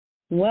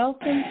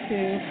Welcome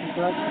to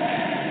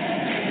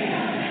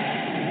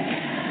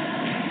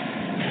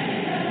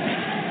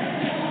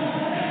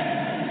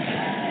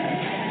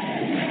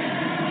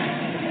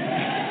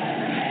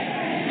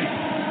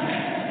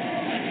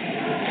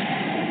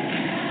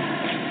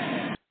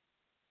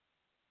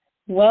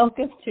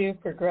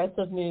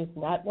Progressive News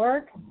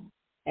Network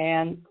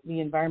and the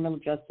Environmental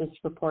Justice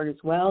Report as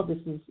well. This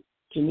is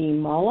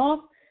Janine Moloff.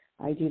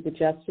 I do the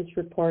Justice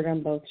Report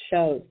on both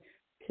shows.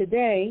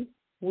 Today,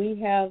 we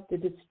have the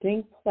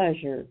distinct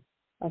pleasure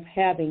of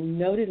having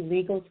noted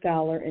legal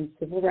scholar and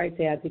civil rights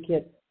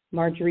advocate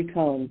Marjorie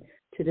Cohn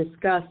to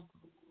discuss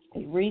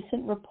a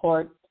recent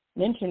report,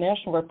 an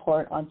international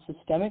report on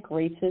systemic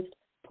racist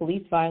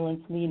police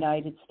violence in the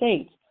United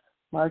States.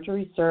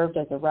 Marjorie served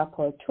as a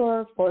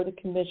rapporteur for the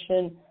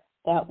commission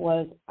that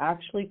was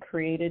actually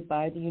created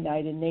by the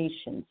United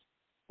Nations,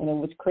 and it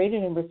was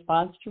created in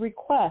response to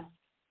requests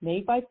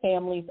made by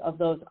families of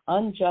those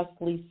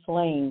unjustly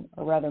slain,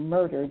 or rather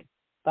murdered,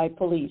 by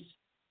police.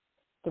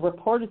 The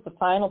report is the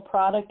final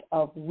product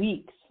of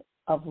weeks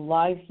of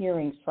live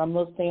hearings from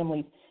those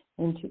families,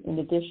 in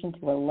addition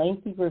to a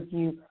lengthy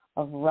review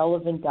of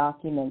relevant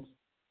documents.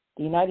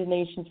 The United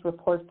Nations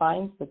report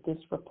finds that this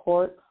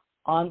report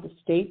on the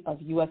state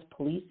of U.S.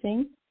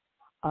 policing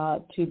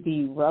to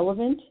be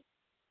relevant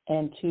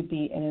and to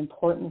be an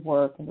important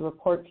work. And the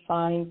report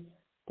finds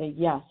that,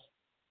 yes,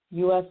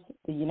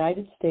 the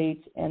United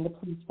States and the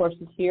police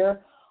forces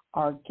here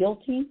are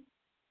guilty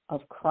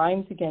of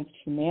crimes against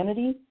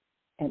humanity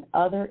and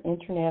other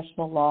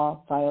international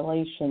law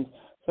violations.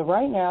 So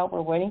right now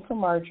we're waiting for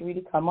Marjorie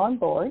to come on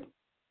board,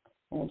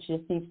 and she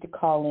just needs to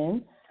call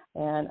in,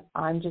 and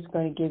I'm just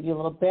going to give you a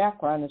little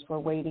background as we're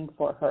waiting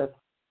for her.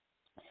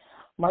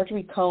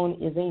 Marjorie Cohn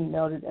is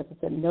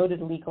a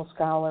noted legal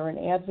scholar and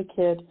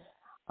advocate.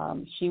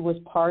 She was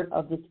part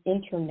of this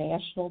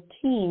international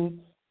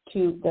team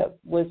that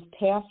was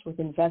tasked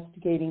with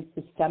investigating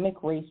systemic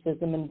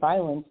racism and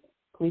violence,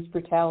 police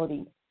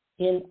brutality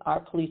in our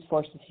police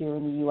forces here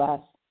in the U.S.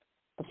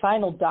 The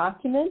final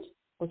document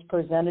was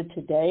presented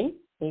today,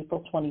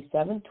 April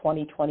 27,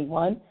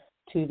 2021,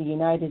 to the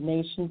United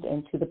Nations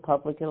and to the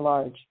public at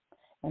large.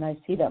 And I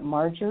see that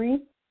Marjorie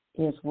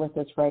is with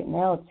us right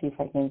now. Let's see if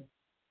I can.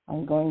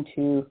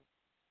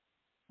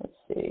 Let's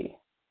see.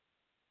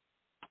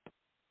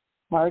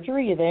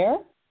 Marjorie, you there?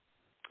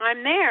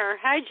 I'm there.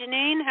 Hi,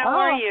 Janine. How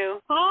are you?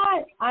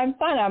 Hi. I'm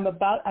fine.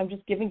 I'm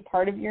just giving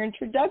part of your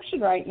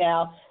introduction right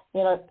now.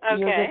 You're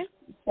just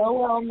so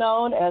well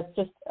known as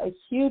just a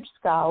huge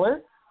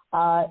scholar,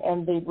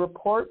 and the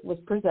report was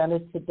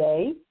presented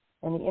today,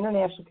 and the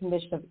International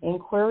Commission of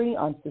Inquiry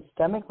on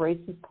Systemic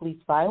Racist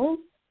Police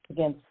Violence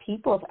Against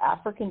People of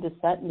African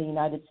Descent in the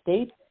United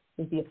States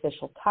is the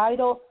official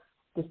title.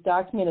 This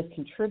document has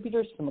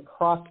contributors from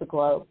across the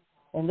globe,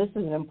 and this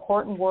is an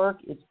important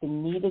work. It's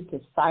been needed to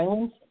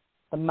silence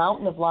the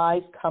mountain of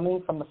lies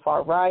coming from the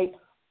far right,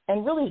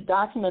 and really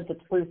document the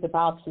truth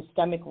about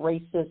systemic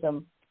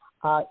racism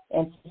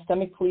and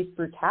systemic police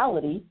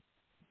brutality,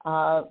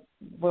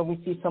 where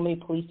we see so many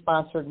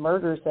police-sponsored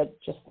murders that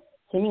just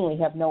seemingly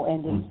have no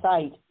end in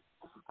sight.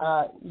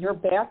 Your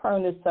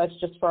background is such,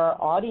 just for our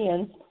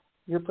audience,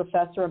 you're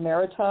Professor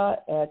Emerita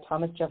at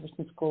Thomas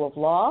Jefferson School of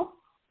Law.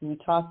 You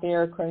taught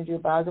there, according to your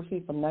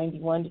biography, from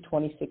 91 to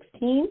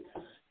 2016.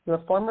 You're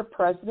a former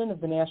president of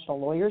the National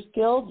Lawyers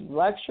Guild. You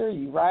lecture,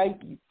 you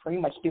write, you pretty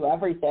much do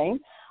everything.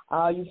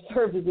 You've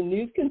served as a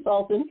news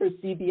consultant for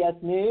CBS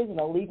News and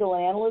a legal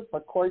analyst for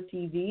Court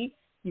TV.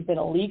 You've been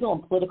a legal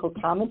and political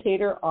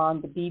commentator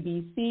on the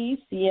BBC,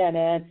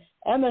 CNN,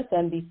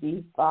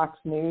 MSNBC, Fox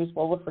News.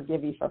 Well, we'll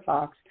forgive you for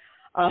Fox.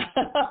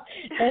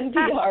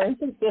 NPR and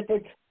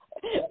Pacific.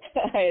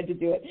 I had to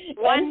do it.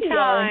 One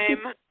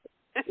time.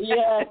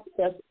 Yes.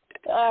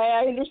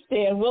 I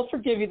understand. We'll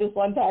forgive you this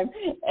one time.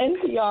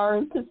 NPR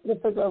and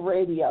Pacifica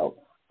Radio.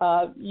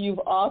 You've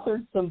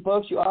authored some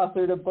books. You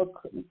authored a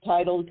book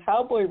titled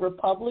Cowboy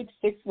Republic,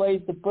 6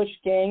 Ways the Bush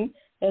Gang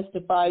Has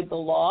Defied the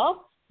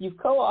Law. You've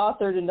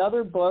co-authored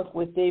another book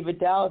with David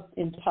Dow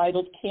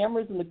entitled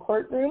Cameras in the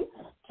Courtroom,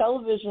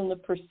 Television, the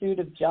Pursuit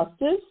of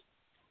Justice.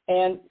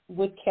 And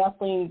with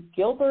Kathleen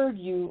Gilbert,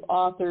 you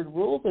authored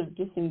Rules of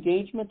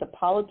Disengagement, the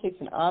Politics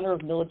and Honor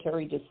of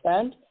Military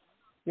Dissent.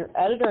 You're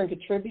editor and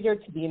contributor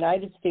to the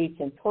United States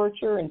in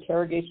Torture,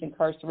 Interrogation,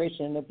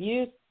 Incarceration, and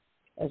Abuse,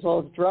 as well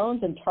as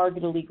Drones and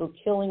Targeted Illegal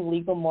Killing,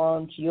 Legal, Moral,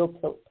 and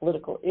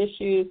Geopolitical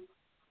Issues.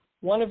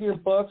 One of your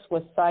books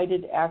was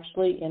cited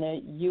actually in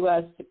a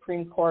U.S.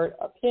 Supreme Court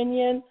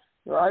opinion.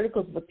 Your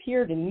articles have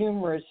appeared in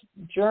numerous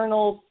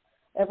journals,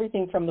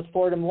 everything from the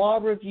Fordham Law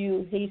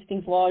Review,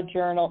 Hastings Law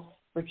Journal,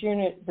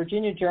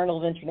 Virginia Journal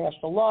of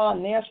International Law,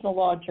 National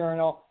Law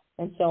Journal,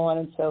 and so on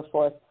and so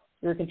forth.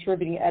 You're a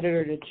contributing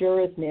editor to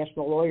Juris,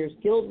 National Lawyers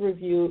Guild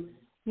Review.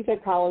 You've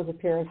had columns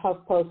appear in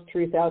HuffPost,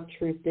 Truth Out,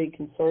 Truth Dig,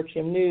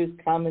 Consortium News,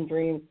 Common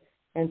Dream,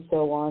 and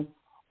so on.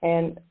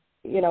 And,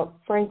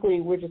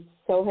 frankly, we're just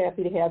so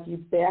happy to have you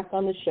back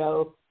on the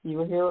show. You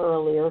were here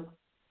earlier.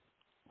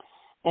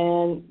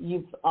 And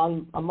you've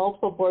on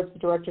multiple boards of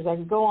directors. I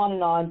could go on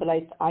and on, but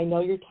I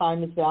know your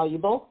time is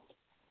valuable.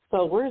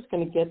 So we're just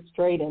going to get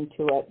straight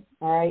into it,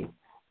 all right?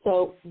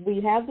 So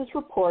we have this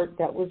report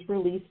that was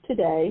released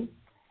today,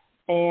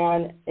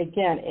 and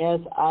again, as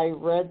I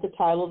read the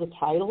title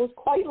is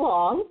quite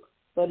long,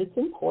 but it's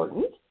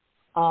important,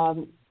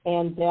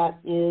 and that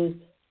is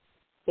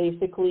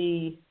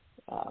basically,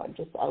 I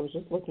was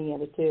just looking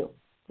at it too,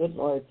 good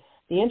Lord.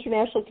 The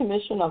International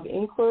Commission of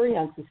Inquiry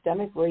on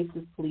Systemic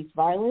Racist Police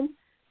Violence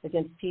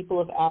Against People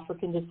of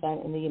African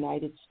Descent in the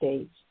United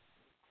States.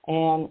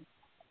 And,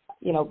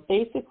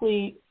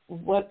 basically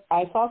what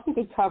I saw some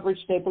good coverage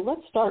today, but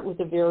let's start with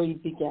the very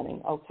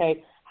beginning,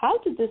 okay? How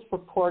did this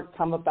report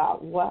come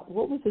about? What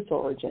was its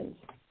origins?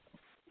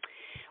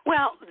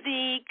 Well,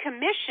 the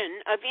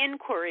Commission of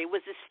Inquiry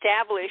was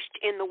established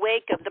in the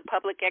wake of the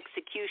public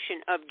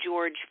execution of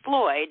George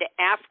Floyd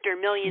after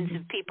millions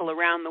of people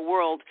around the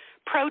world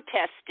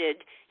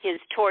protested his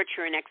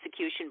torture and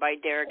execution by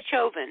Derek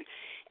Chauvin.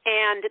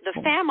 And the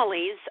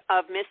families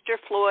of Mr.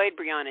 Floyd,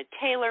 Breonna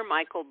Taylor,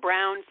 Michael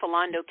Brown,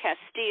 Philando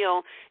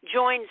Castile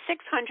joined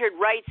 600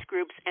 rights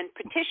groups and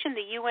petitioned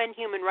the UN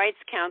Human Rights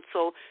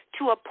Council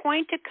to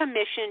appoint a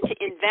commission to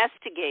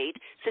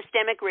investigate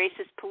systemic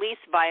racist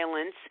police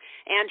violence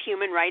and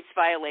human rights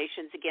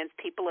violations against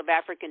people of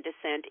African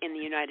descent in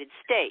the United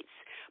States.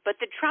 But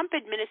the Trump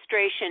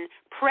administration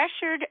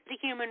pressured the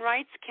Human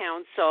Rights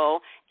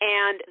Council,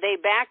 and they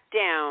backed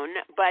down.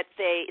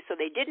 So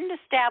they didn't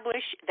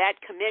establish that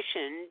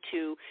commission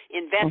to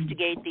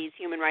investigate these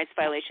human rights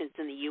violations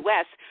in the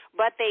U.S.,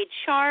 but they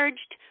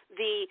charged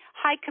the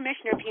High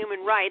Commissioner of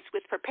Human Rights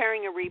with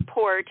preparing a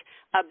report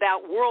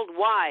about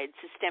worldwide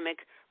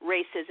systemic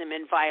racism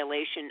and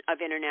violation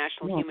of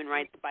international human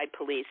rights by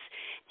police.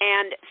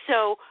 And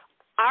so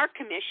our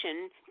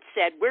commission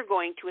said we're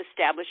going to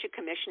establish a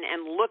commission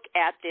and look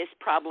at this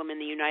problem in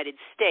the United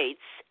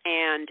States.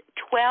 And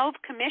 12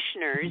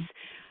 commissioners,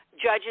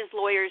 judges,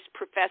 lawyers,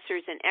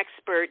 professors, and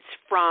experts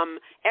from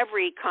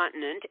every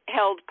continent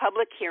held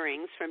public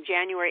hearings from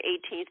January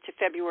 18th to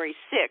February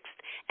 6th.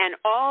 And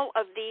all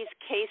of these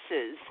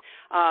cases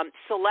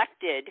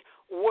selected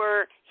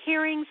were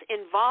hearings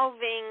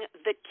involving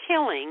the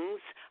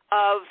killings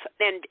of,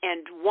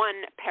 and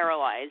one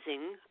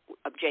paralyzing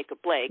of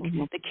Jacob Blake,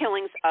 the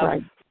killings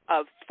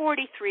of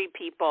 43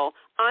 people,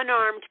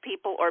 unarmed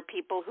people or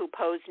people who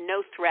posed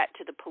no threat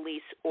to the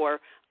police or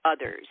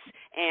others.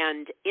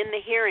 And in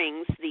the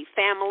hearings, the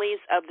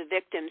families of the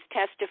victims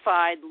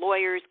testified,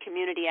 lawyers,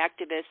 community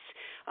activists,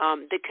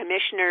 the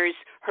commissioners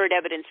heard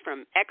evidence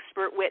from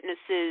expert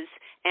witnesses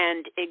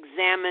and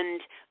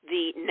examined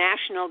the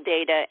national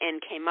data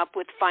and came up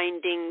with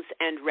findings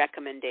and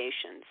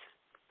recommendations.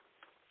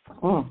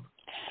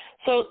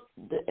 So,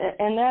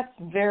 and that's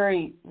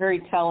very, very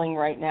telling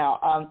right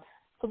now.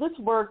 So this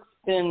work's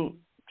been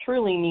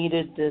truly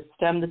needed to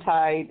stem the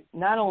tide,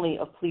 not only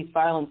of police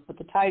violence, but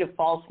the tide of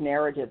false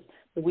narratives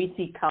that we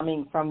see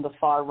coming from the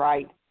far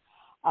right.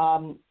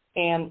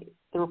 And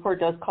the report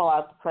does call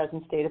out the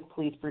present state of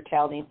police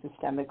brutality and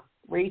systemic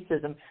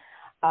racism.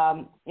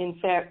 In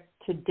fact,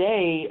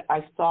 today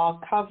I saw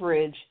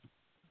coverage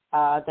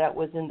that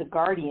was in the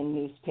Guardian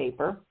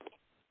newspaper,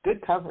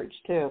 good coverage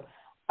too,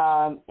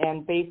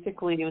 and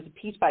basically it was a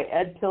piece by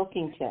Ed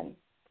Pilkington.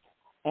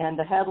 And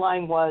the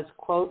headline was,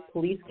 quote,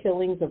 "Police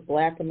killings of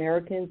Black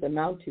Americans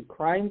amount to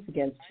crimes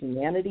against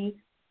humanity,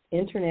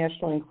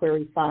 international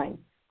inquiry finds."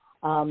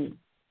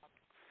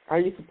 Are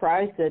you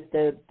surprised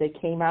that they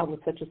came out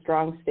with such a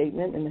strong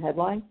statement in the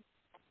headline?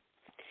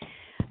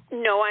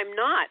 No, I'm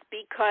not,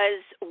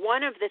 because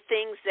one of the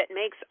things that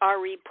makes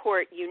our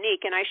report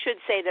unique, and I should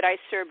say that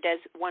I served as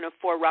one of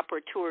 4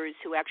 rapporteurs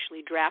who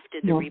actually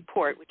drafted the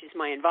report, which is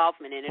my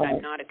involvement in it. I'm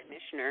not a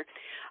commissioner.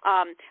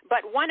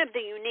 But one of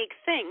the unique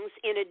things,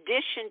 in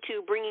addition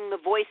to bringing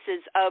the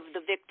voices of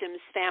the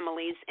victims'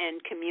 families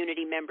and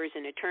community members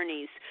and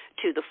attorneys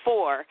to the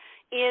fore,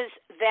 is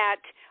that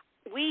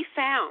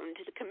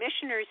the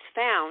commissioners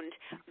found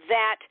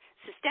that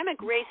systemic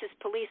racist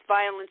police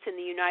violence in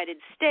the United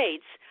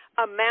States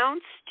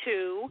amounts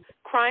to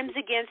crimes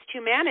against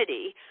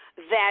humanity,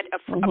 that a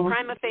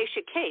prima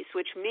facie case,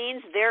 which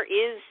means there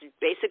is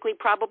basically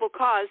probable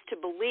cause to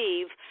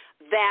believe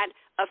that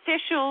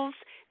officials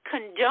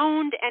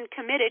condoned and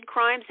committed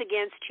crimes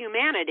against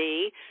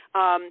humanity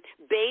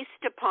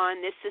based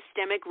upon this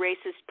systemic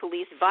racist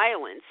police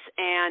violence.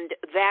 And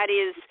that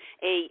is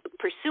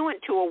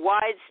pursuant to a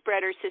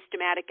widespread or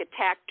systematic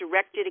attack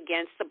directed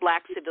against the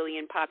Black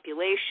civilian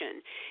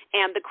population.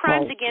 And the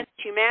crimes against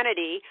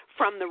humanity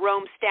from the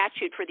Rome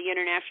Statute for the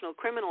International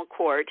Criminal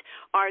Court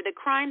are the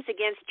crimes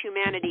against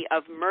humanity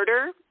of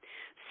murder,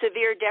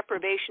 severe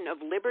deprivation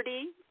of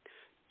liberty,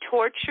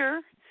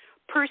 torture,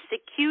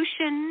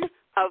 persecution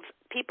of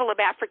people of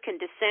African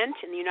descent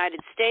in the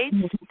United States,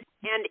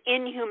 and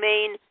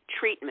inhumane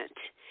treatment.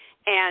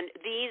 And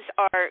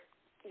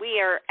we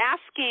are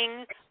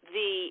asking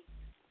the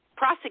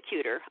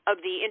prosecutor of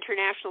the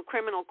International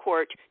Criminal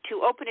Court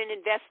to open an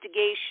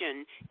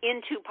investigation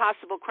into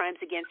possible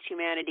crimes against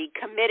humanity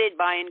committed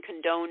by and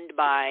condoned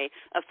by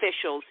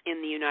officials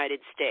in the United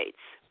States.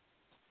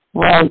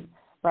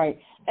 Right.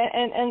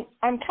 And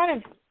I'm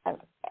kind of,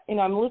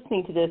 I'm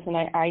listening to this, and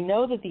I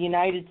know that the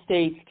United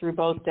States, through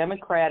both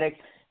Democratic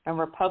and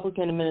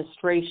Republican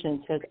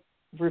administrations, has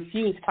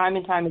refused time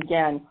and time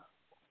again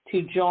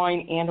to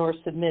join and or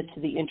submit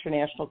to the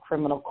International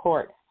Criminal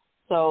Court.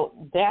 So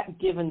that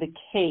given the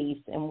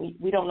case, and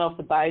we don't know if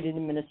the Biden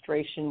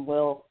administration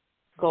will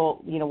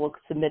will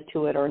submit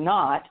to it or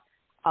not.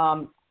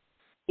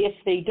 If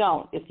they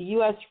don't, if the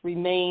U.S.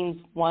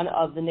 remains one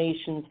of the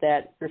nations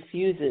that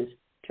refuses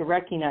to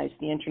recognize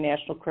the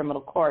International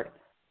Criminal Court,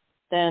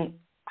 then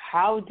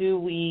how do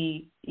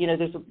we,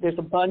 there's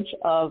a bunch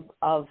of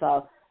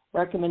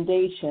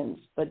recommendations,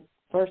 but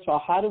first of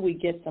all, how do we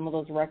get some of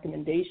those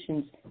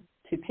recommendations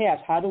to pass?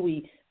 How do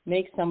we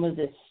make some of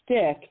this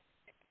stick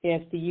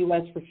if the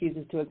U.S.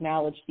 refuses to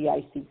acknowledge the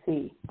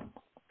ICC?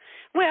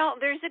 Well,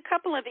 there's a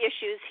couple of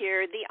issues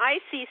here. The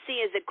ICC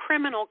is a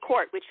criminal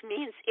court, which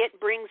means it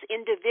brings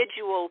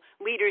individual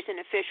leaders and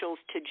officials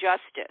to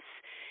justice.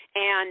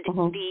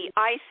 And the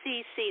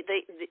ICC,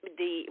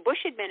 the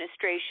Bush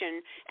administration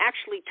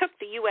actually took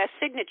the U.S.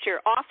 signature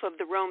off of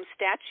the Rome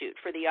Statute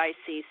for the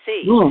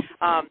ICC.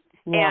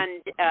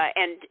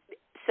 And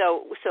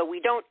so we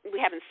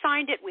haven't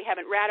signed it, we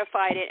haven't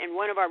ratified it, and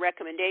one of our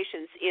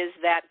recommendations is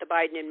that the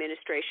Biden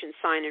administration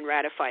sign and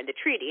ratify the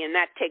treaty, and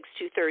that takes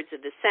 2/3 of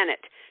the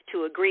Senate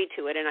to agree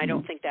to it, and I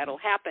don't think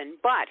that'll happen.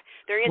 But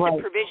there is a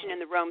provision in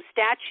the Rome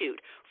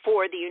Statute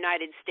for the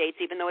United States,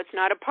 even though it's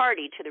not a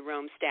party to the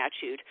Rome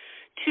Statute,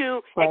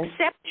 to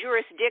accept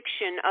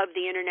jurisdiction of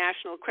the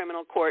International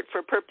Criminal Court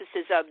for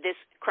purposes of this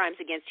crimes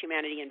against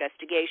humanity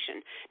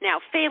investigation. Now,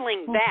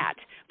 failing that,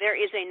 there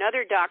is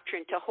another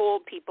doctrine to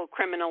hold people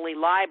criminally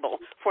liable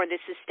for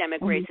this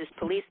systemic racist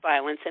police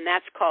violence, and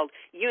that's called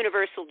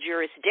universal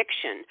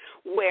jurisdiction,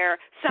 where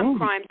some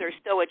crimes are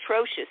so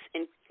atrocious,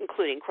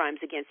 including crimes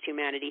against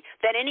humanity,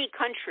 that any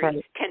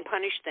country can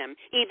punish them,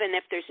 even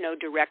if there's no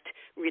direct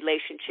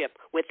relationship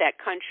with that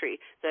country.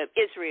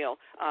 Israel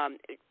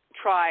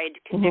tried,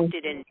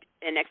 convicted,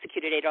 and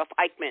executed Adolf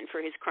Eichmann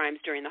for his crimes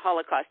during the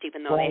Holocaust,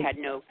 even though they had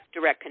no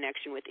direct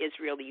connection with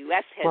Israel. The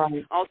U.S.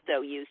 has also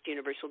used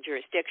universal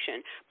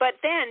jurisdiction. But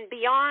then,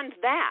 beyond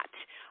that,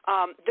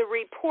 the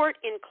report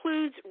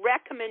includes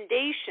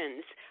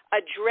recommendations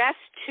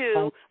addressed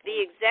to the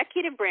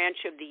executive branch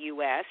of the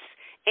U.S.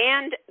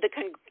 and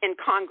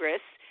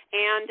Congress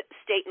and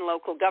state and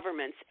local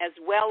governments, as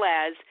well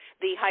as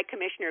the High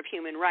Commissioner of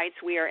Human Rights.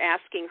 We are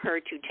asking her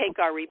to take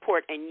our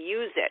report and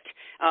use it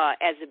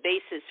as a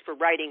basis for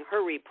writing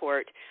her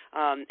report,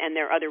 and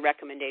there are other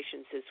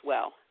recommendations as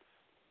well.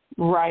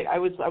 Right. I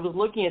was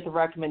looking at the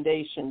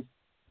recommendations,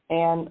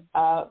 and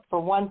for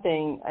one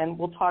thing, and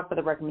we'll talk about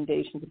the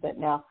recommendations a bit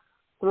now,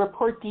 the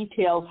report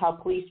details how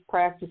police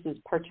practices,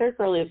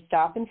 particularly of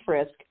stop and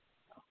frisk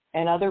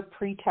and other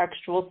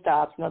pretextual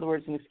stops, in other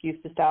words, an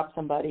excuse to stop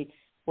somebody,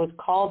 was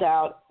called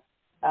out,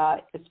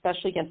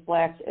 especially against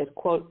blacks, as,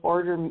 quote,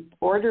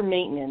 order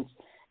maintenance.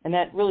 And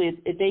that really,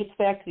 it dates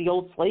back to the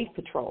old slave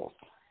patrols.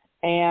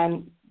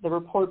 And the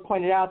report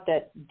pointed out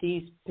that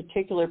these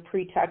particular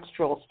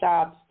pretextual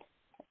stops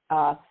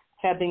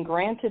have been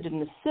granted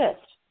an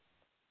assist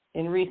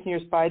in recent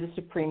years by the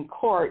Supreme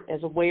Court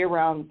as a way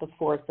around the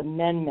Fourth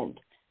Amendment.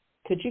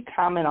 Could you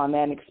comment on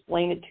that and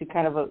explain it to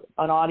kind of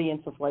an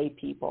audience of lay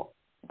people?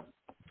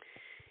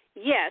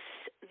 Yes.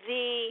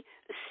 The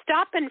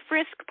stop and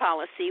frisk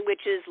policy,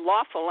 which is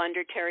lawful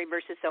under Terry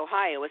versus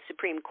Ohio, a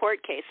Supreme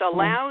Court case,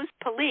 allows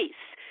police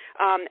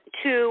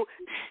to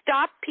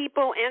stop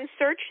people and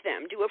search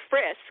them, do a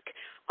frisk,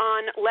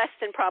 on less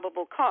than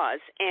probable cause.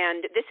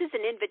 And this is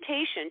an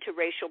invitation to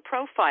racial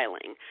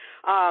profiling.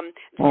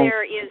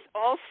 There is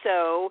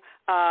also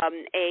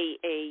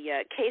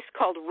a case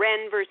called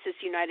Wren versus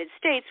United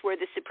States, where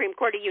the Supreme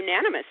Court, a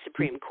unanimous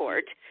Supreme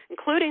Court,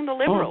 including the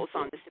liberals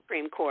on the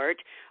Supreme Court,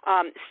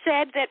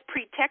 said that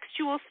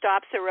pretextual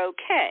stops are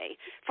okay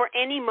for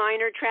any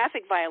minor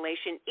traffic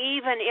violation,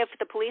 even if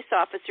the police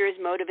officer is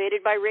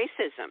motivated by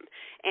racism.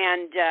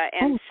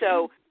 And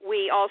so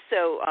we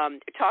also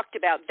talked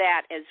about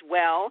that as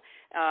well,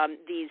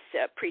 these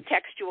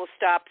pretextual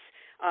stops.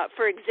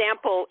 For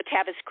example,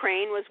 Tavis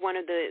Crane was one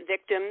of the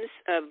victims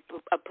of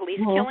a police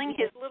killing.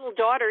 His little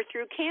daughter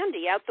threw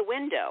candy out the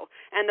window,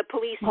 and the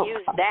police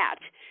used that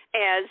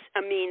as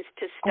a means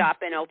to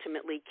stop and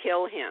ultimately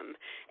kill him.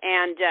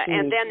 And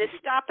then the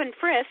stop and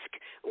frisk,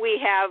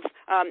 we have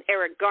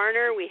Eric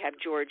Garner, we have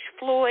George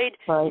Floyd,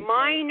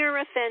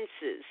 minor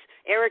offenses.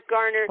 Eric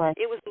Garner,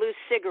 it was loose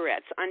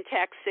cigarettes,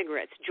 untaxed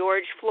cigarettes.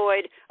 George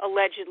Floyd,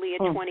 allegedly a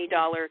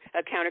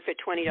counterfeit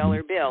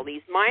 $20 bill.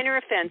 These minor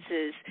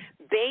offenses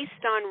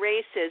based on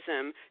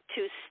racism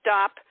to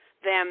stop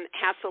them,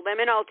 hassle them,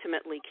 and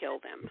ultimately kill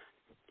them.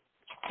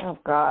 Oh,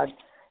 God.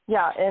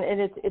 Yeah, and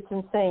it's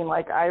insane.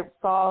 Like, I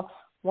saw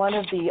one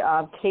of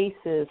the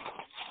cases,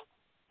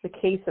 the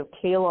case of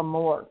Kayla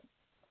Moore.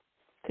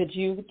 Could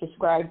you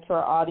describe to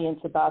our audience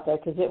about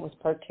that? Because it was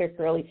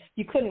particularly,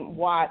 you couldn't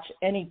watch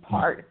any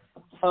part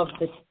of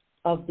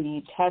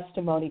the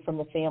testimony from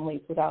the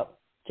families without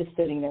just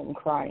sitting there and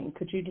crying.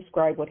 Could you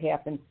describe what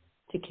happened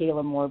to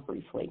Kayla Moore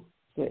briefly?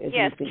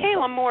 Yes,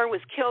 Kayla Moore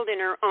was killed in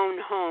her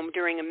own home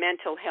during a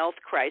mental health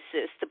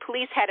crisis. The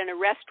police had an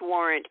arrest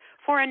warrant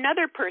for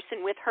another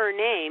person with her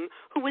name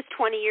who was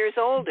 20 years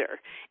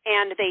older.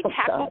 And they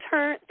tackled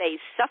her, they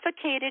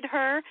suffocated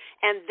her,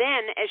 and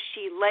then as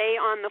she lay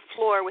on the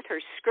floor with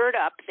her skirt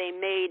up,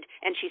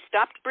 and she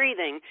stopped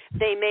breathing,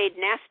 they made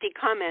nasty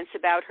comments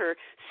about her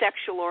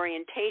sexual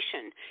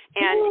orientation.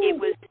 And it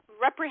was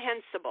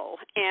reprehensible.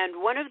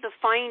 And one of the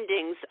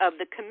findings of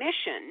the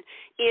commission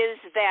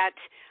is that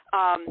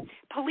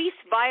police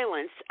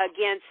violence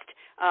against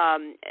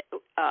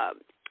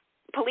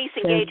police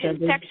engage in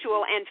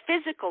sexual and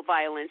physical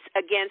violence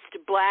against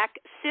black,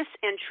 cis,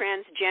 and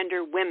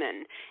transgender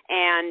women.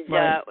 And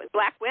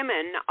black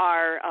women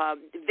are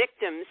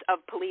victims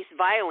of police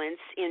violence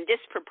in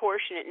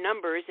disproportionate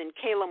numbers, and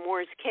Kayla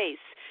Moore's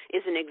case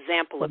is an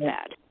example of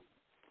that.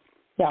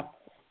 Yeah.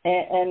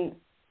 And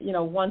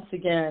once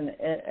again,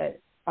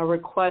 a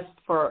request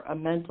for a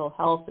mental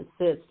health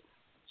assist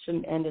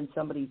shouldn't end in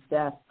somebody's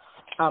death.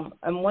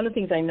 And one of the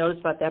things I noticed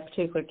about that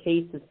particular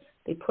case is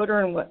they put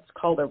her in what's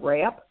called a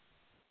wrap,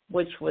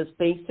 which was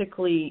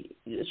basically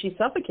she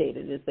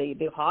suffocated.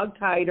 They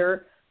hog-tied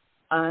her,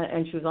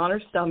 and she was on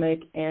her stomach,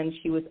 and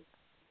she was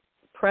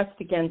pressed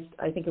against,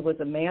 I think it was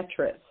a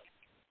mattress,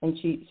 and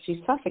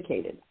she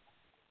suffocated.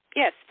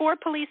 Yes, 4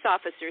 police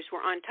officers were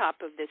on top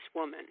of this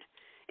woman.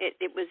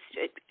 It was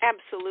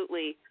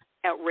absolutely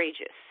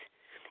outrageous.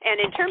 And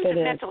in terms of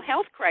mental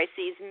health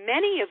crises,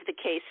 many of the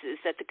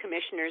cases that the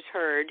commissioners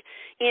heard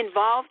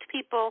involved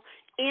people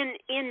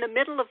in the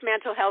middle of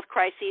mental health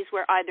crises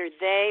where either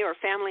they or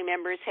family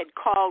members had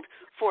called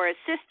for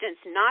assistance.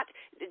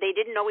 They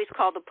didn't always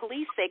call the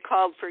police. They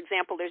called, for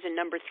example, there's a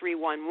number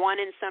 311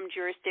 in some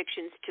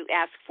jurisdictions to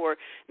ask for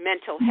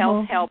mental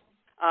health help.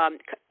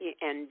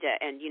 And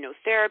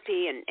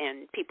therapy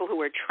and people who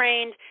were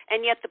trained,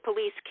 and yet the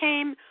police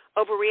came,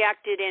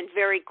 overreacted, and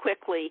very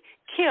quickly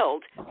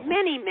killed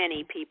many,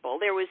 many people.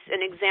 There was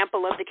an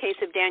example of the case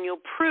of Daniel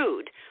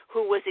Prude,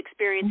 who was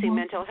experiencing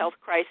mental health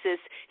crisis.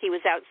 He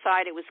was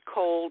outside. It was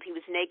cold. He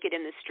was naked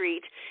in the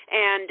street,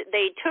 and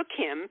they took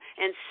him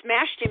and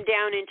smashed him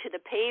down into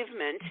the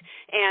pavement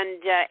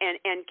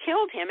and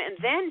killed him. And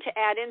then, to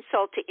add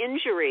insult to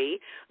injury,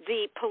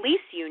 the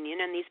police union,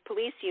 and these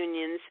police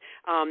unions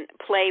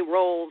play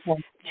roles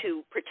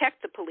to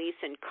protect the police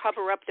and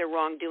cover up their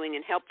wrongdoing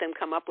and help them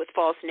come up with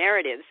false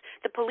narratives.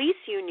 The police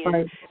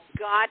union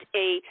got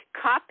a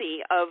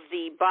copy of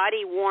the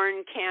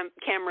body-worn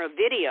camera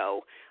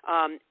video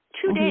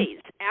 2 days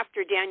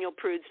after Daniel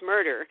Prude's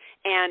murder,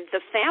 and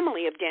the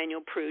family of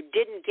Daniel Prude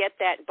didn't get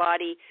that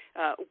body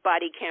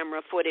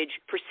camera footage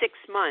for 6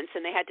 months,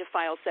 and they had to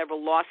file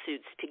several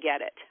lawsuits to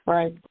get it.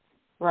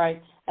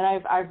 Right.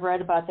 And I've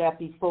read about that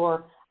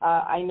before.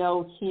 I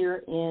know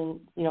here in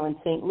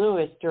St.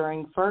 Louis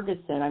during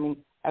Ferguson, I mean,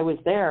 I was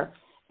there,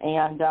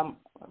 and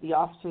the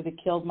officer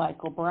that killed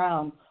Michael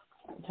Brown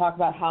talked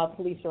about how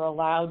police are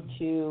allowed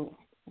to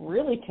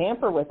really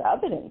tamper with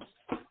evidence.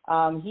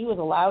 He was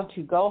allowed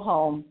to go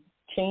home,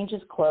 change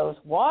his clothes,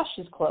 wash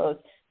his clothes,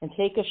 and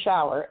take a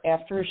shower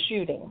after a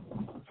shooting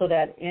so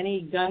that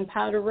any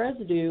gunpowder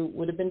residue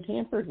would have been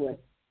tampered with.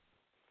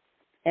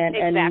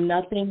 And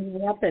nothing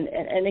happened.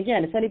 And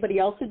again, if anybody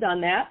else had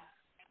done that,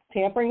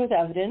 tampering with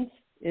evidence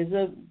is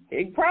a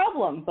big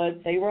problem,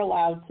 but they were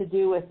allowed to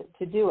do it.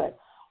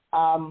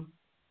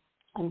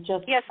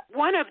 Yes,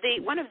 one of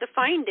the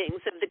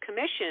findings of the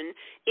commission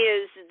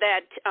is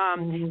that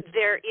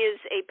there is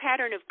a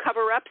pattern of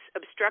cover-ups,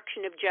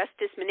 obstruction of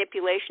justice,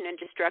 manipulation, and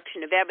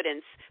destruction of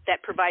evidence that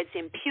provides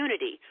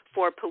impunity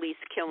for police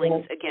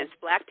killings against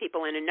black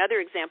people. And another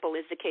example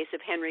is the case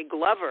of Henry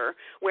Glover,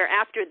 where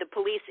after the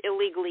police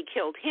illegally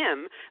killed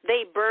him,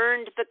 they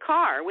burned the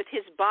car with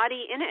his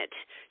body in it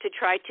to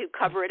try to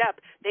cover it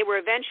up. They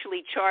were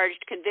eventually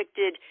charged,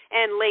 convicted,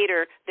 and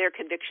later their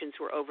convictions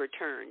were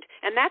overturned.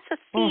 And that's a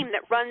theme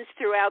that runs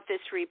throughout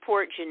this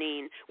report,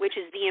 Janine, which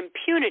is the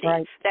impunity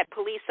that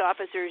police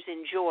officers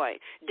enjoy.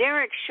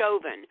 Derek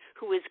Chauvin,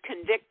 who was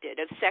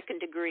convicted of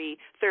second-degree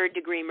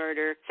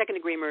murder,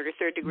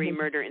 third-degree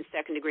murder, and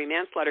second-degree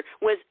manslaughter,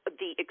 was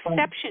the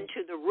exception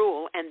to the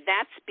rule, and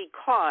that's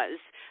because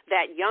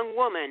that young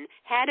woman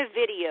had a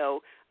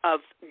video of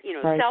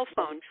cell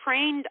phone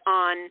trained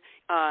on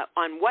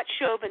what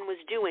Chauvin was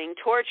doing,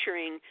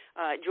 torturing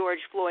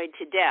George Floyd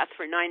to death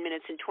for 9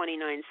 minutes and 29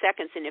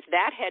 seconds. And if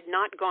that had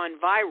not gone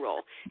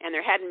viral and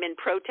there hadn't been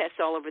protests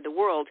all over the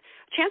world,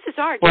 chances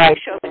are Derek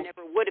Chauvin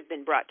never would have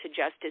been brought to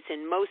justice.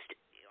 And most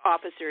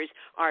officers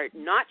are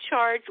not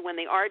charged. When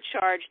they are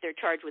charged, they're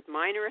charged with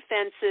minor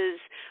offenses,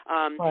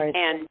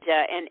 and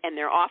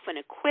they're often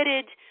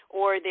acquitted,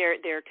 or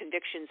their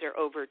convictions are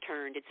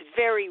overturned. It's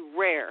very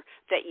rare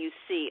that you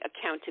see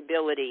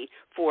accountability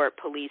for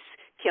police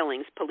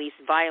killings, police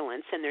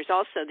violence, and there's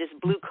also this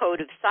blue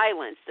code of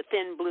silence, the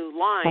thin blue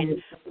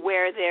line,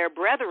 where their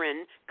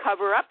brethren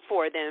cover up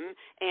for them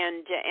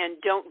and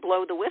don't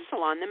blow the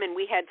whistle on them. And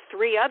we had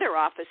 3 other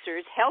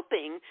officers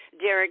helping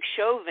Derek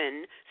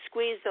Chauvin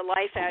squeeze the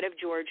life out of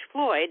George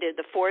Floyd.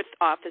 The 4th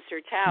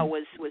officer, Tao,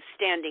 was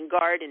standing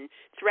guard and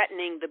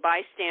threatening the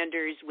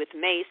bystanders with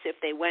mace if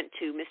they went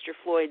to Mr.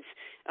 Floyd's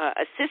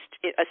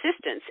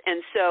assistance.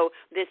 And so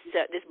this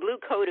blue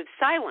code of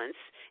silence,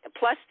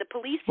 plus the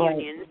police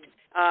unions,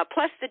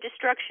 plus the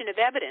destruction of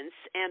evidence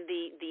and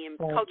the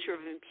culture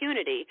of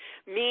impunity,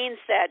 means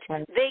that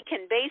they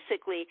can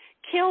basically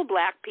kill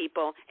black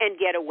people and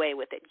get away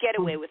with it, get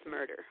away with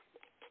murder.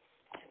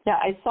 Yeah,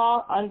 I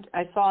saw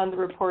on the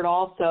report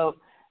also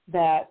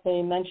that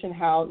they mentioned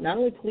how not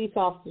only police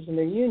officers and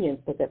their unions,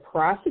 but that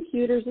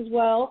prosecutors as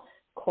well,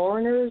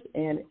 coroners,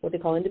 and what they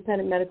call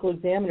independent medical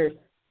examiners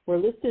were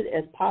listed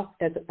as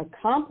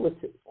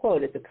accomplices,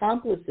 quote, as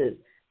accomplices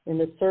in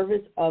the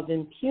service of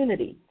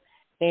impunity.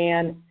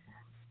 And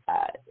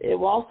it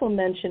will also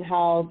mention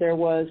how there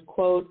was,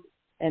 quote,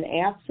 an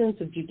absence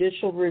of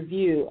judicial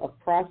review of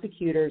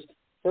prosecutors'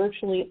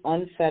 virtually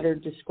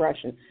unfettered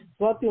discretion.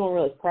 So what people don't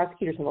realize,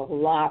 prosecutors have a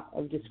lot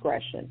of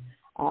discretion.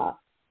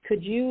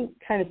 Could you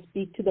kind of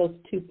speak to those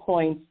 2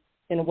 points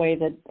in a way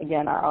that,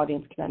 again, our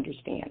audience can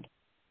understand?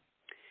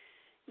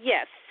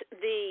 Yes,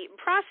 the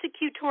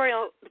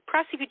prosecutorial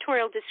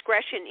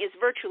discretion is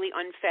virtually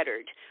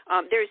unfettered.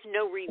 There's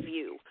no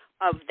review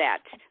of that,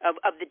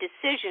 of the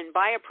decision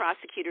by a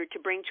prosecutor to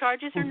bring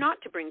charges or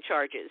not to bring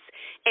charges.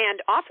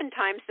 And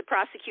oftentimes the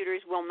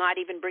prosecutors will not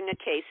even bring a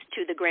case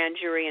to the grand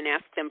jury and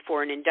ask them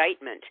for an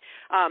indictment.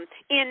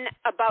 In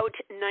about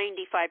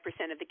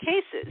 95% of the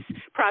cases,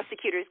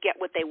 prosecutors get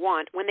what they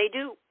want when they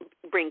do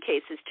bring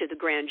cases to the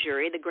grand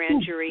jury. The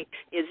grand jury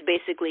is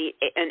basically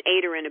an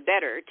aider and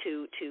abetter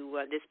to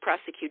this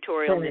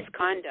prosecutorial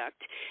misconduct.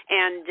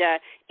 And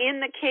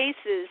in the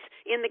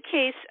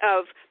case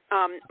of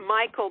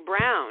Michael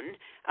Brown,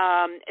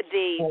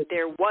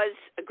 there was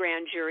a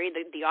grand jury.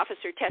 The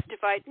officer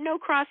testified, no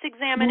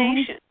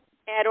cross-examination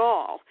at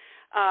all.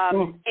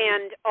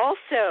 And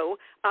also,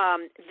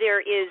 there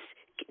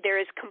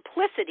is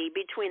complicity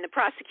between the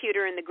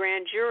prosecutor and the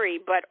grand jury,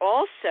 but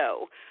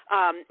also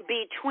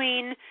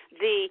between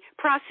the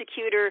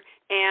prosecutor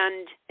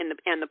and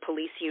the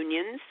police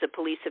unions, the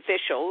police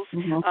officials,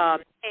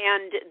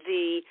 and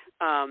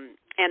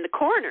the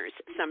coroners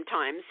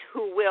sometimes,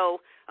 who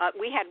will.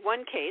 We had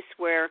one case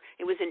where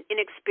it was an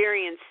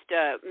inexperienced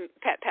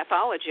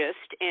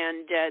pathologist,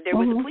 and there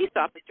was a police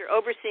officer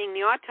overseeing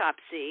the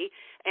autopsy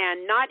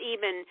and not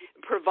even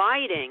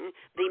providing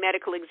the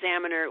medical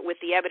examiner with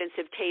the evidence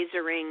of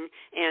tasering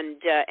and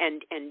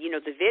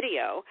the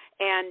video.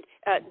 And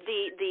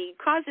the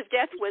cause of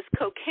death was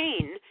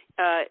cocaine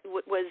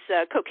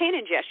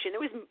ingestion. There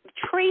was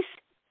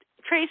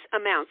trace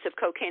amounts of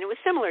cocaine. It was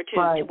similar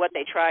to what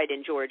they tried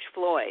in George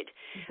Floyd.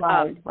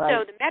 So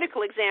the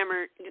medical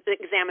examiners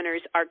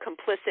are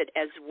complicit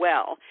as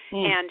well.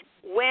 And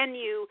when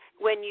you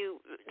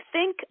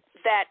think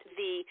that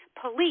the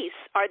police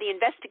are the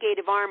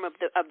investigative arm of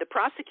the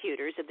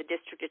prosecutors, of the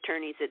district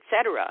attorneys,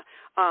 etc.,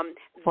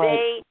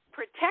 they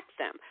protect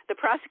them. The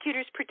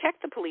prosecutors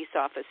protect the police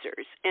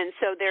officers, and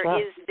so there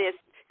is this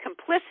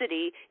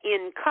complicity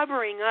in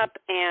covering up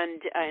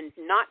and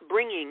not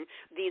bringing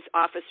these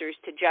officers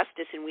to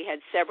justice, and we had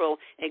several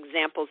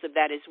examples of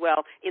that as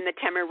well. In the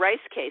Temer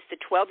Rice case, the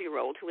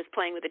 12-year-old who was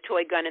playing with a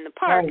toy gun in the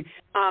park,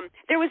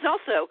 there was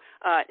also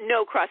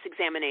no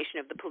cross-examination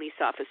of the police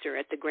officer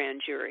at the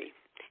grand jury.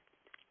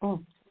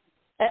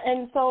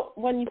 And so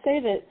when you say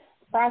that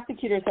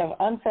prosecutors have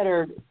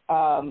unfettered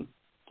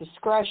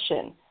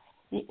discretion,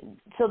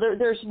 so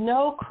there's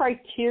no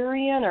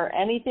criterion or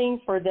anything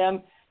for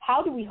them.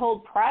 How do we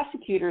hold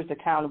prosecutors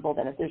accountable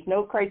then if there's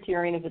no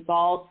criterion, if it's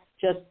all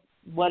just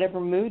whatever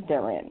mood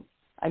they're in?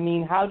 I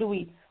mean, how can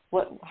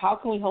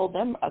we hold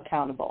them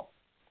accountable?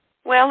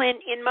 Well,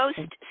 in most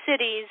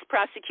cities,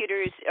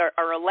 prosecutors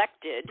are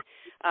elected,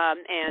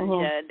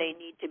 and they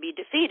need to be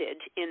defeated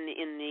in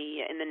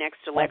the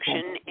next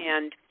election.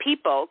 And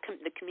people,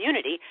 the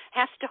community,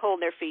 has to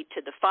hold their feet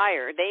to the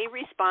fire. They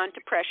respond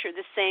to pressure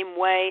the same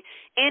way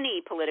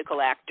any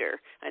political actor,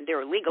 and there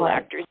are legal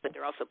actors, but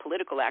they're also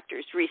political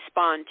actors,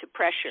 respond to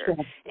pressure.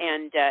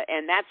 And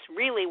that's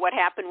really what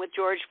happened with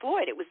George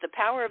Floyd. It was the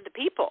power of the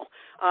people,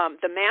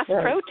 the mass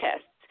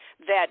protests.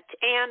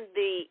 And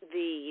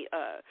the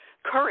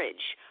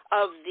courage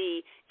of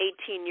the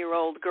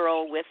 18-year-old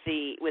girl with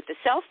the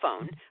cell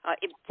phone.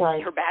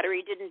 Her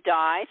battery didn't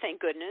die,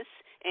 thank goodness,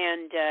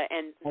 and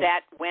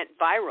that went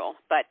viral.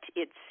 But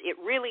it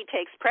really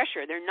takes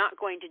pressure. They're not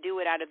going to do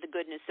it out of the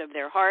goodness of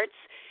their hearts,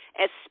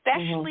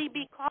 especially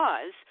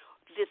because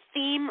the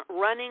theme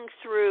running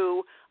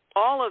through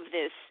all of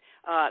this,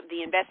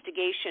 the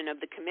investigation of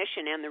the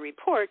commission and the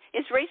report,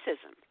 is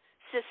racism.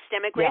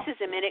 systemic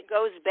racism, and it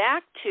goes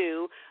back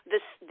to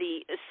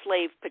the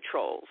slave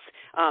patrols,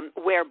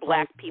 where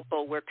black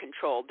people were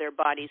controlled, their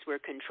bodies were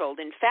controlled.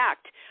 In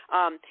fact,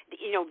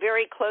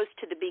 very close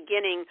to the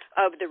beginning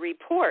of the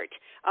report,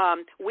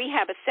 we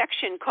have a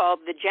section called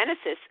The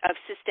Genesis of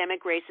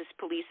Systemic Racist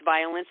Police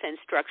Violence and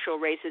Structural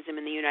Racism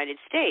in the United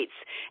States,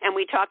 and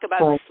we talk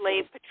about the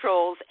slave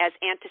patrols as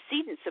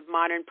antecedents of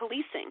modern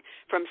policing,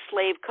 from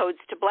slave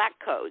codes to black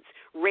codes,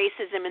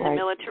 racism and the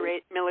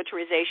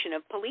militarization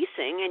of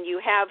policing, and you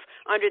have,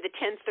 under the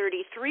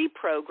 1033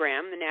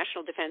 program, the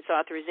National Defense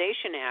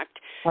Authorization Act,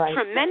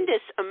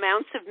 tremendous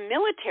amounts of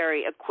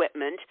military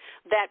equipment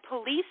that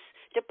police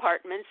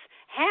departments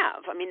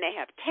have. I mean, they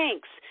have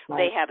tanks,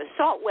 they have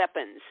assault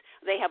weapons,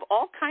 they have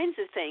all kinds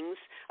of things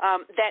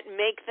that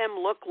make them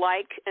look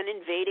like an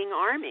invading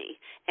army,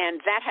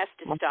 and that has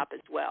to stop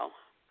as well.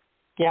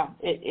 Yeah,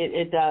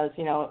 it does.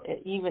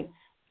 Even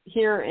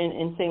here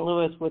in St.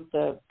 Louis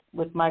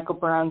with Michael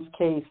Brown's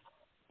case,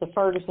 the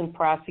Ferguson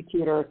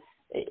prosecutor,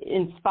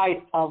 in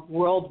spite of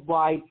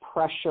worldwide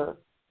pressure,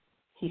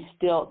 he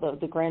still,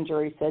 the grand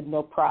jury said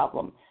no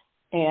problem.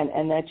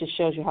 And that just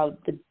shows you how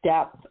the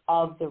depth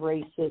of the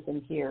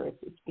racism here,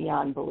 it's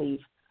beyond belief.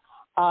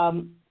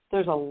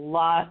 There's a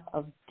lot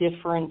of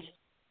different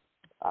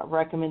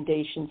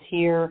recommendations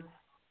here.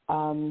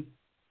 Of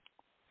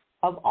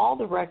all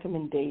the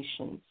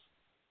recommendations,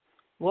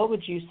 what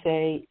would you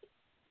say,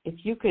 if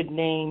you could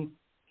name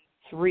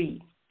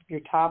three,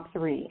 your top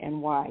three,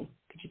 and why?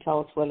 Could you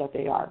tell us what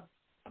they are?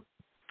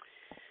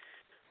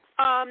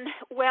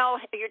 Well,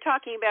 you're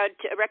talking about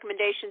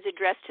recommendations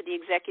addressed to the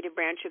executive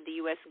branch of the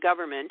U.S.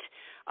 government.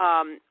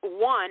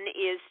 One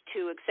is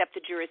to accept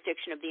the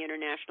jurisdiction of the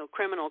International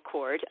Criminal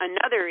Court.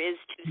 Another is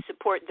to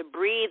support the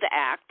BREATHE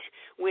Act,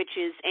 which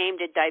is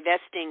aimed at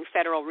divesting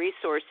federal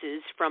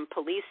resources from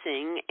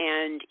policing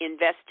and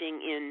investing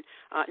in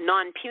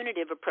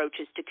non-punitive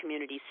approaches to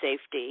community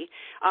safety.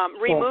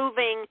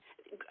 Removing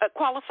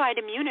qualified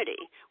immunity,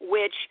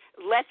 which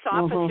lets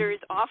officers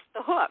off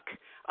the hook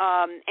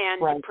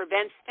and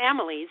prevents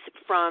families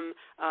from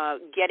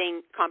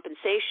getting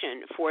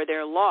compensation for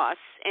their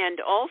loss, and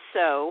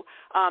also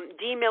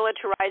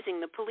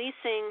demilitarizing the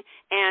policing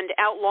and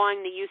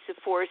outlawing the use of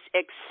force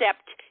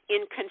except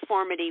in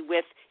conformity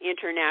with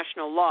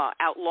international law,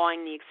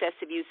 outlawing the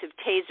excessive use of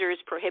tasers,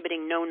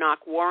 prohibiting no-knock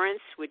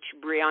warrants, which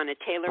Breonna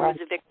Taylor was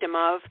a victim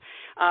of,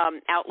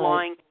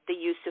 outlawing the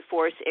use of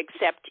force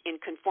except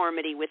in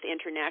conformity with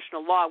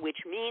international law,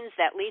 which means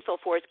that lethal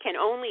force can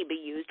only be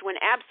used when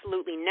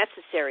absolutely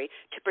necessary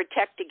to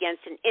protect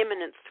against an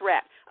imminent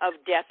threat of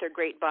death or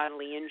great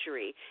bodily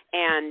injury.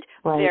 And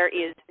there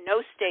is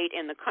no state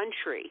in the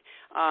country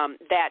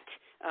that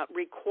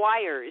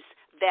requires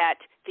that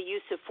the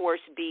use of force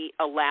be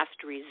a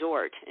last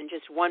resort. And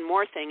just one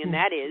more thing, and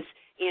that is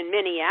in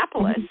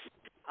Minneapolis,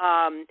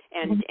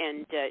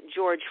 and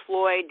George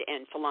Floyd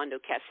and Philando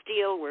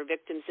Castile were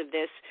victims of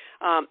this.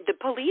 The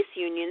police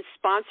unions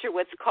sponsor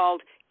what's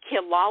called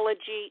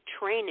killology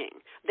training.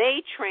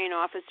 They train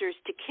officers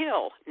to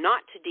kill,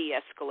 not to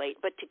de-escalate,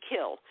 but to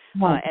kill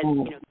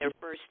as their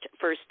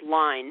first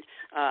line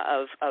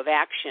of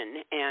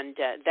action, and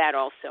that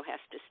also has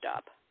to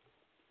stop.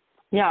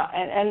 Yeah,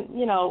 and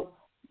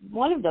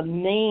one of the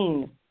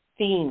main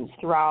themes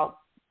throughout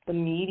the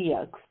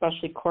media,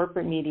 especially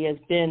corporate media, has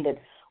been that,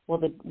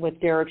 with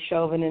Derek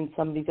Chauvin and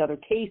some of these other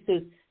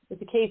cases,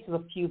 it's a case of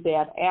a few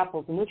bad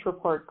apples. And this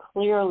report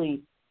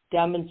clearly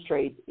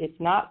demonstrates it's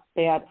not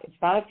bad. It's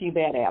not a few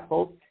bad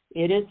apples.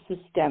 It is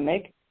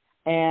systemic,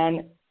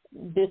 and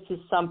this is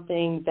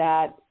something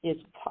that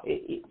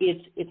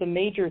it's a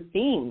major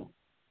theme.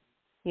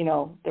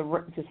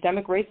 The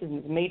systemic racism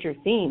is a major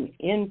theme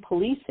in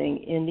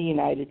policing in the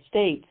United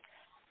States.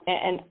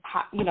 And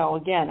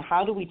again,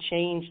 how do we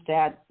change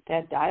that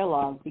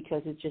dialogue?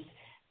 Because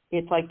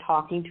it's like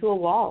talking to a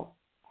wall.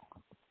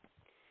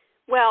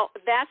 Well,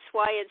 that's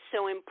why it's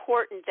so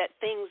important that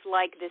things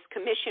like this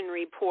commission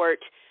report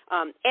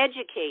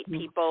educate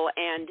people,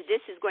 and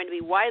this is going to be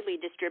widely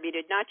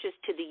distributed not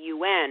just to the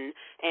UN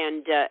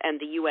and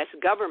the U.S.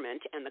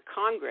 government and the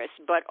Congress,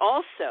 but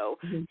also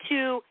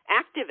to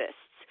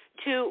activists,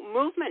 to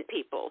movement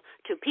people,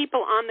 to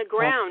people on the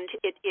ground.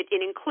 It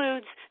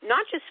includes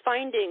not just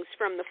findings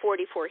from the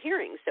 44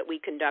 hearings that we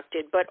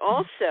conducted, but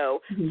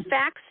also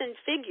facts and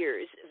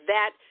figures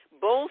that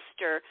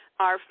bolster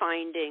our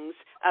findings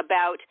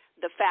about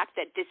the fact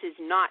that this is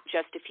not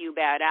just a few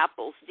bad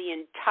apples. The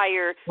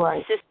entire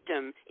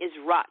system is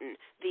rotten.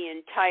 The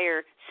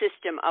entire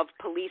system of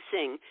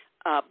policing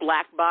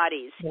black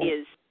bodies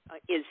is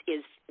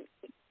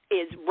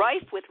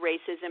rife with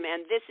racism,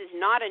 and this is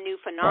not a new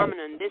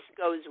phenomenon. This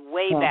goes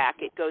way back.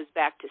 It goes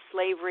back to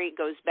slavery. It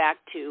goes back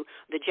to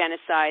the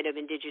genocide of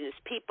indigenous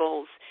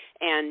peoples,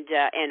 and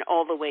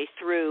all the way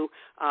through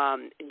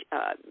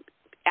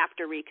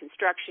after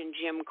Reconstruction,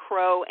 Jim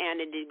Crow,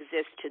 and it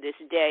exists to this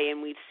day.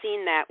 And we've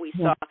seen that. We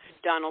saw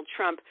Donald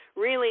Trump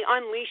really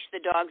unleash the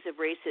dogs of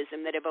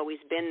racism that have always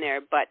been there,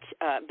 but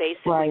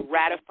basically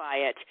ratify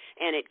it,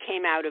 and it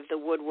came out of the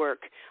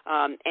woodwork.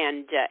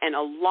 And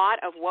a lot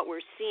of what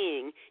we're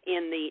seeing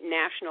in the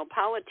national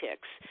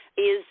politics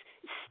is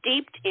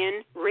steeped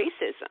in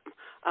racism,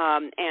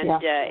 and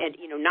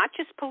not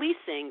just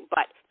policing,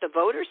 but the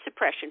voter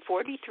suppression.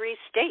 43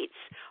 states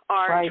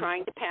are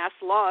trying to pass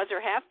laws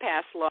or have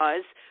passed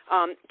laws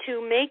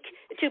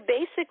to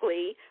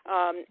basically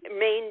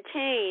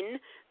maintain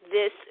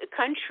this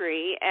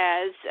country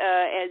as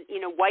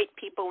white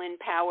people in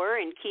power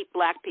and keep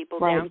black people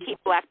down,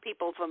 keep black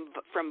people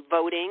from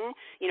voting.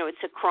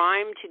 It's a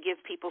crime to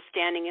give people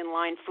standing in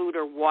line food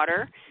or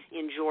water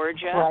in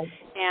Georgia.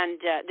 And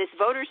this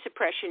voter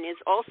suppression is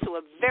also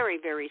a very,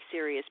 very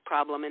serious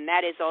problem, and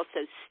that is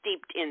also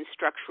steeped in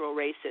structural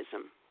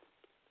racism.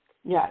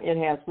 Yeah, it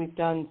has. We've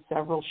done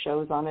several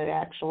shows on it,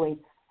 actually.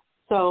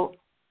 So,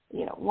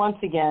 once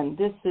again,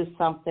 this is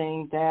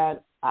something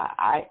that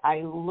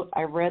I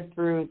read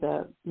through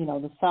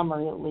the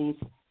summary at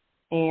least,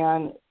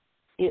 and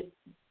it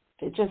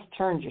just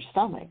turns your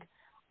stomach.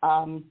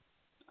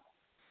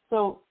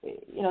 So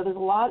there's a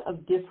lot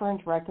of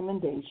different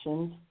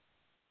recommendations,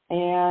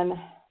 and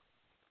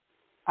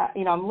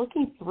I'm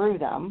looking through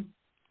them,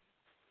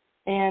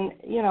 and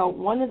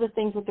one of the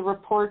things that the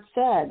report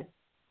said,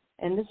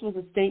 and this was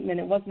a statement,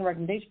 it wasn't a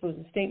recommendation, but it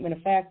was a statement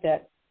of fact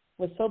that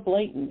was so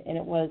blatant, and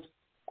it was,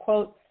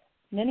 quote,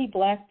 "Many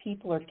black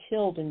people are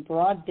killed in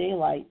broad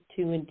daylight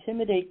to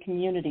intimidate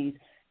communities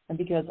and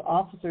because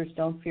officers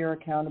don't fear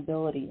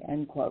accountability,"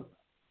 end quote.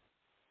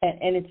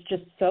 And it's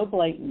just so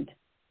blatant.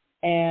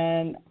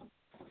 And,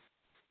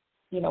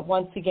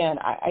 once again,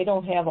 I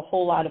don't have a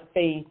whole lot of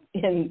faith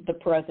in the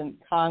present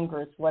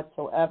Congress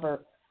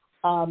whatsoever.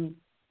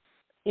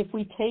 If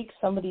we take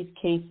some of these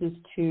cases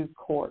to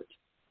court,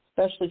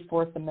 especially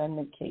Fourth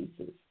Amendment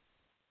cases,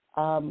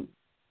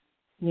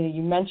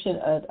 you mentioned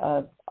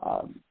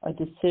a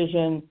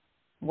decision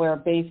where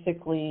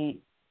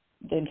basically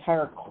the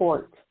entire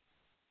court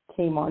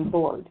came on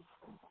board.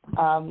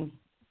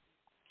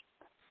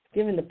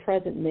 Given the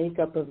present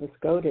makeup of the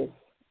SCOTUS,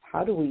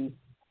 how do we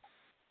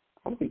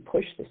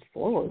push this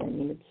forward? I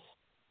mean, it's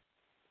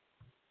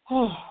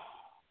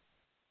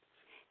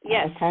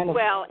yes.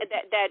 Well,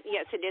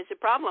 yes, it is a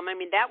problem. I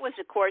mean, that was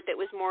a court that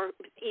was more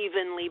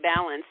evenly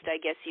balanced, I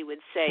guess you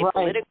would say,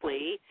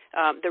 politically.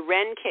 The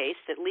Wren case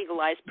that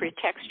legalized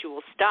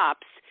pretextual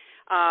stops,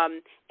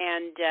 and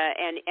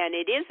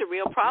it is a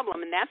real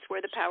problem, and that's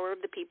where the power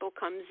of the people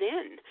comes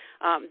in.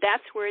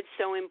 That's where it's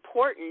so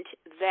important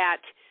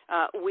that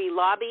we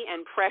lobby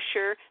and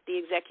pressure the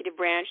executive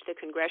branch, the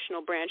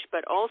congressional branch,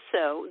 but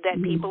also that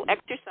people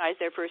exercise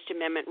their First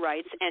Amendment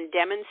rights and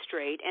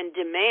demonstrate and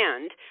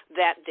demand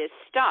that this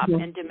stop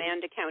and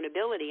demand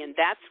accountability. And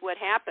that's what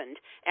happened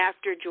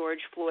after George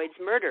Floyd's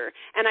murder.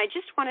 And I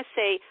just want to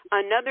say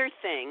another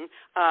thing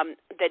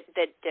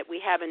that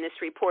we have in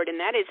this report, and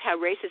that is how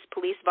racist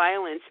police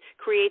violence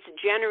creates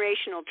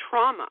generational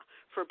trauma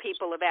for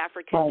people of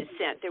African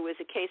descent. There was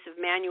a case of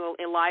Manuel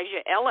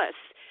Elijah Ellis,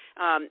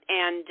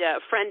 and a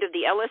friend of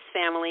the Ellis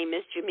family,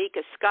 Ms.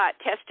 Jamaica Scott,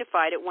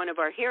 testified at one of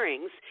our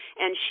hearings,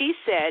 and she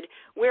said,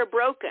 "We're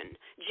broken.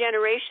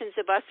 Generations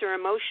of us are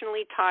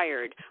emotionally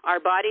tired. Our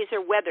bodies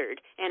are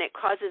weathered, and it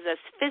causes us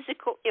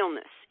physical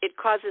illness. It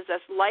causes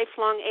us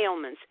lifelong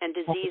ailments and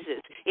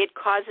diseases. It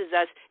causes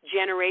us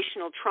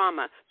generational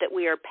trauma that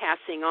we are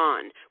passing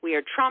on. We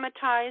are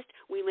traumatized.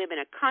 We live in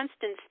a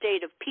constant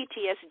state of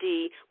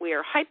PTSD. We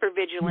are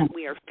hypervigilant.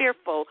 We are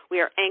fearful.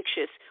 We are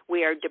anxious.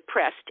 We are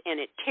depressed, and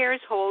it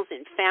tears holes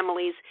in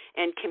families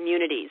and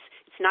communities.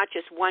 It's not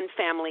just one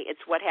family.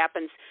 It's what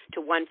happens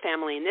to one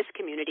family in this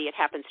community. It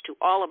happens to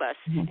all of us,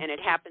 and it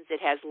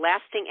has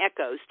lasting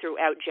echoes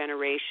throughout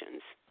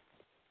generations."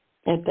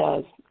 It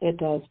does. It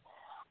does.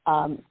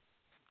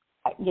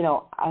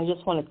 I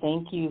just want to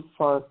thank you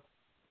for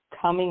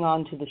coming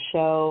on to the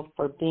show,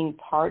 for being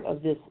part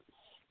of this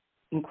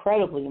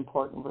incredibly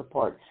important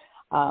report.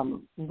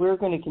 We're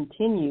going to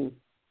continue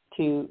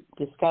to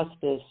discuss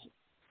this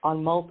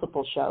on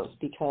multiple shows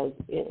because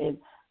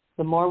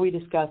the more we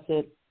discuss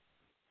it,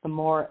 the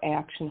more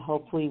action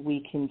hopefully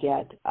we can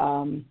get.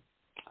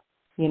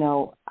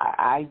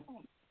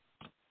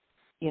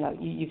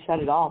 You said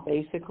it all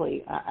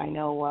basically. I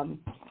know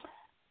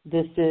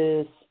this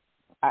is.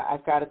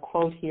 I've got a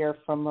quote here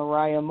from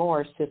Mariah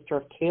Moore, sister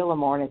of Kayla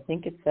Moore, and I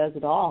think it says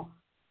it all.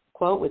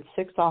 Quote, "With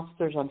 6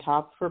 officers on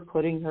top of her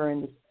putting her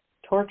in this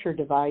torture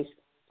device,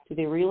 do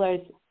they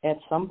realize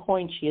at some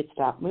point she had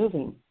stopped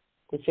moving?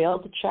 They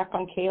failed to check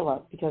on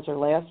Kayla because her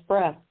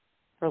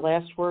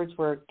last words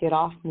were, 'Get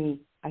off me,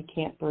 I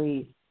can't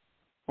breathe.'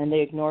 And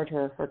they ignored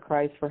her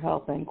cries for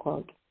help," end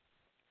quote.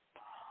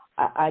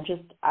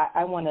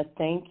 I want to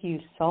thank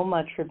you so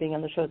much for being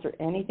on the show. Is there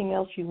anything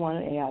else you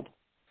want to add?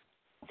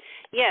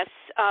 Yes,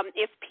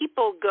 if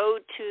people go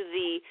to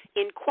the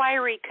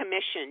Inquiry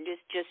Commission,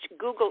 just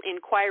Google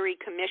Inquiry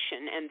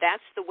Commission, and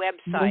that's the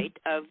website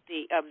of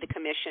the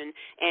commission,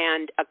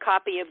 and a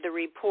copy of the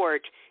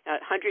report,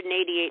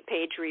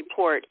 188-page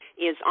report,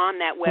 is on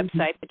that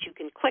website. But you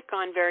can click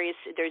on various.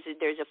 There's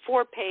a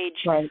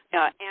 4-page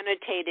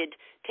annotated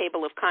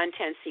table of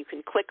contents. You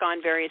can click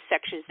on various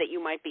sections that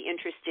you might be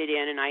interested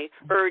in, and I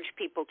urge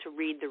people to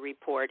read the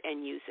report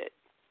and use it.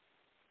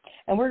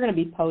 And we're going to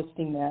be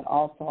posting that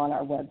also on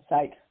our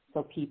website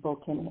so people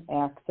can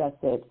access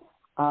it.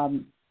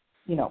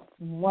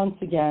 Once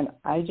again,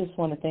 I just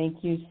want to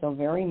thank you so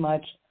very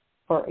much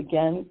for,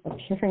 again,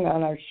 appearing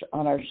on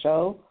our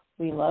show.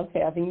 We love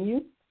having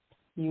you.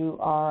 You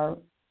are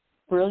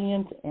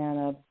brilliant and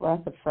a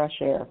breath of fresh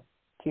air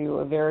to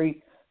a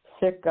very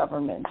sick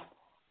government.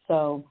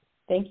 So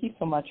thank you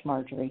so much,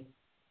 Marjorie.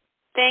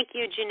 Thank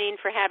you, Janine,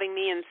 for having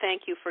me, and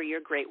thank you for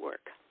your great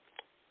work.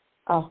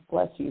 Oh,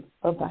 bless you.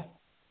 Bye-bye.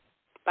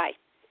 Bye.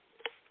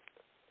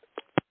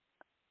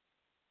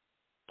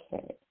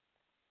 Okay.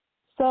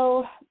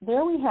 So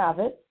there we have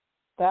it.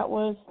 That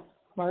was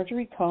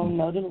Marjorie Cohn,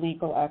 noted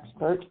legal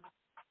expert.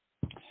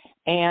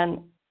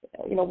 And,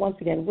 once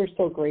again, we're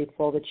so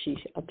grateful that she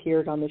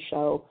appeared on the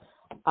show.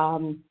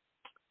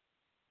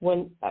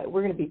 When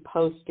we're going to be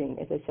posting,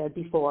 as I said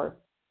before,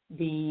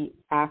 the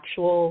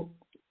actual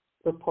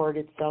report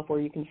itself, where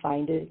you can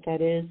find it,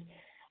 that is.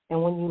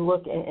 And when you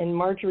look, and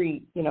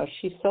Marjorie,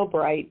 she's so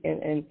bright,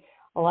 and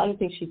a lot of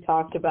things she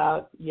talked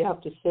about, you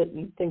have to sit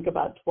and think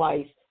about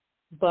twice.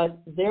 But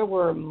there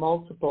were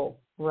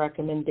multiple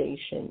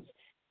recommendations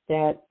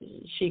that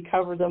she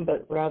covered them,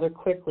 but rather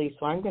quickly.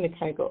 So I'm going to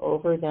kind of go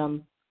over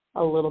them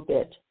a little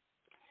bit.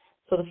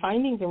 So the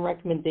findings and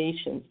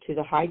recommendations to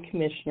the High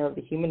Commissioner of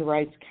the Human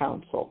Rights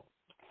Council,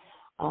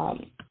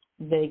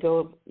 they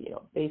go,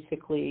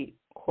 basically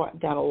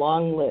down a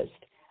long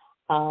list.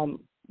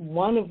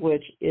 One of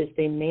which is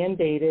they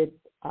mandated,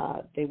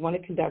 they want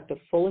to conduct a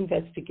full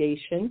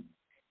investigation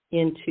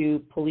into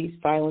police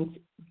violence,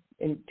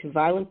 into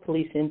violent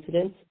police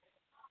incidents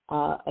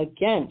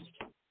against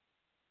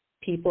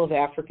people of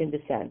African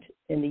descent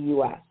in the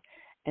U.S.,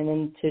 and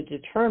then to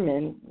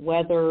determine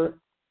whether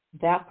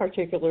that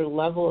particular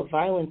level of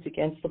violence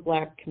against the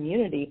Black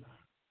community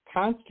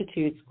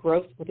constitutes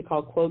what they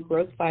call, quote,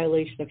 gross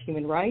violation of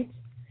human rights,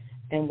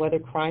 and whether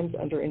crimes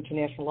under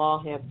international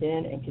law have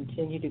been and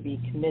continue to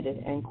be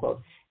committed, end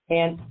quote.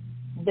 And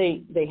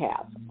they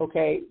have,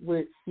 okay?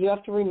 You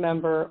have to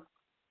remember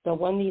that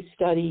when these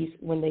studies,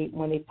 when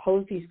they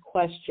pose these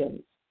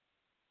questions,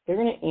 they're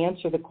going to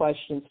answer the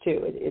questions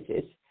too.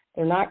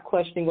 They're not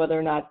questioning whether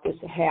or not this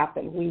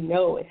happened. We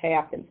know it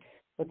happened,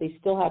 but they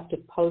still have to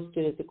post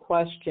it as a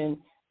question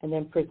and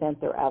then present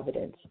their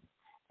evidence.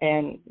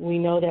 And we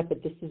know that,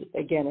 but this is,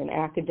 again, an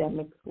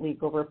academic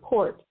legal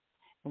report,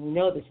 and we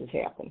know this has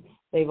happened.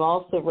 They've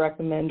also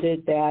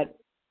recommended that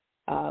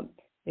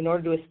in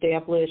order to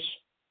establish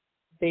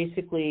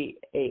basically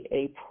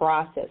a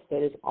process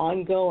that is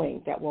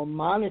ongoing that will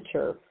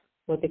monitor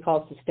what they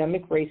call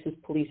systemic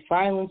racist police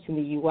violence in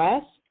the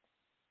U.S.,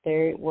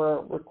 they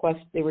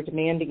were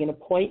demanding an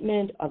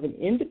appointment of an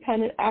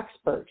independent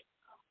expert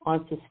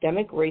on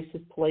systemic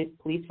racist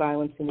police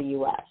violence in the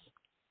U.S.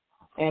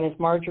 And as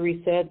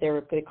Marjorie said,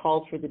 they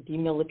called for the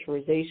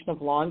demilitarization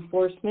of law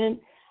enforcement,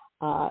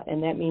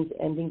 and that means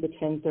ending the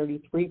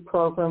 1033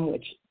 program,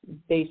 which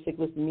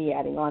basically was me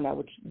adding on that,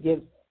 which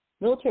gives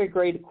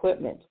military-grade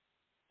equipment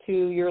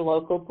to your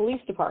local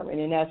police department.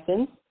 In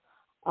essence,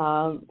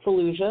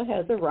 Fallujah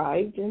has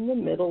arrived in the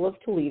middle of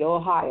Toledo,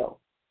 Ohio.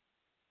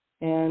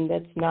 And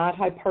that's not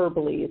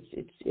hyperbole.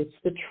 It's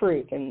the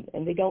truth, and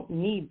they don't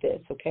need this,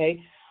 okay?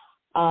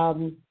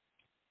 And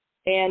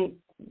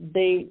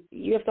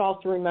you have to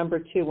also remember,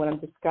 too, when I'm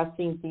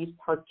discussing these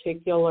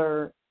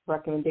particular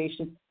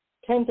recommendations,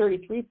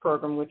 1033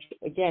 program, which,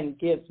 again,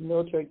 gives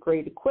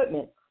military-grade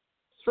equipment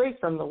straight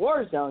from the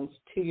war zones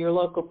to your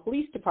local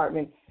police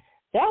department,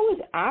 that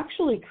was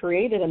actually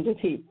created under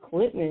the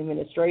Clinton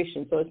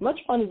administration. So as much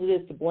fun as it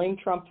is to blame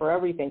Trump for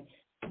everything,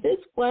 this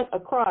went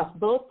across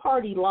both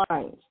party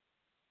lines,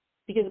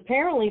 because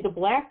apparently the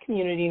Black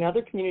community and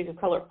other communities of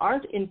color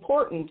aren't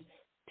important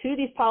to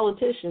these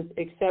politicians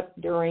except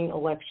during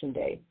Election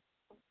Day.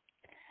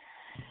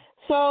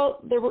 So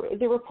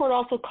the report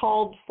also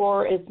called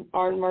for, as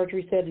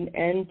Marjorie said, an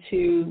end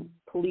to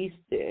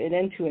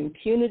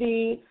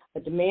impunity, a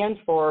demand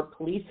for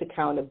police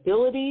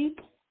accountability,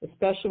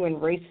 especially when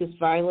racist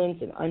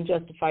violence and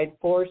unjustified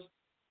force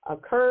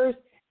occurs.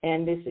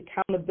 And this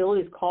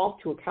accountability, is called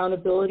to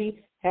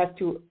accountability, has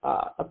to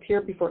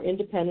appear before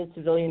independent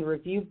civilian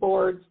review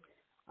boards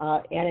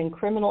and in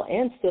criminal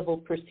and civil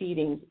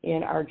proceedings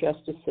in our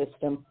justice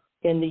system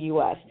in the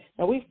U.S.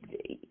 Now,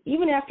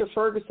 even after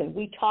Ferguson,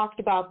 we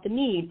talked about the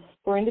need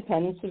for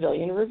independent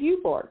civilian review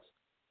boards.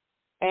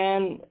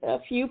 And a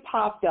few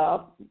popped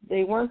up.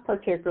 They weren't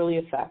particularly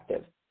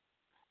effective.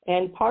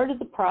 And part of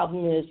the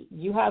problem is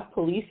you have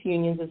police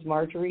unions, as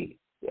Marjorie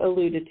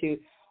alluded to,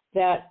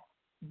 that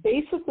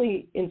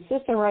basically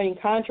insist on writing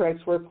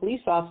contracts where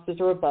police officers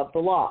are above the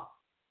law.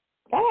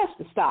 That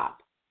has to stop.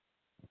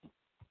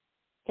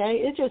 Okay,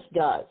 it just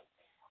does.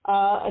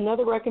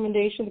 Another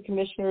recommendation, the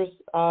commissioners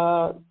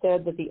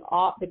said that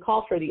they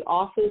call for the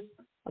Office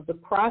of the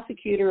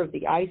Prosecutor of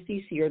the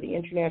ICC, or the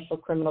International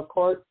Criminal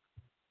Court,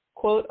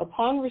 quote,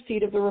 upon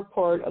receipt of the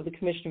report of the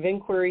Commission of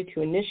Inquiry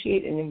to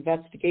initiate an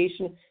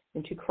investigation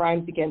into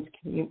crimes against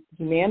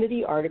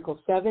humanity, Article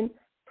 7,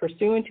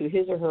 pursuant to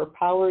his or her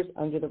powers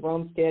under the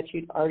Rome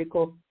Statute,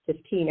 Article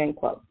 15, end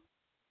quote.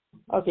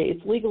 Okay,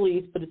 it's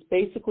legalese, but it's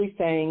basically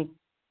saying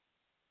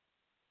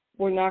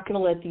we're not going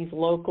to let these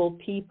local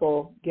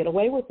people get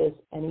away with this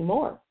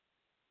anymore.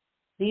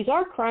 These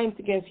are crimes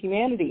against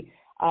humanity.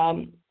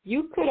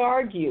 You could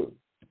argue,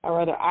 or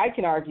rather I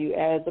can argue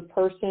as a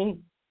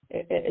person,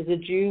 as a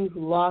Jew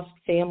who lost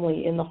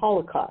family in the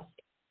Holocaust.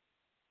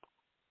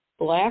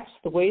 Blacks,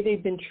 the way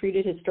they've been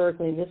treated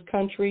historically in this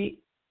country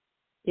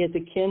is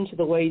akin to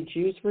the way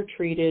Jews were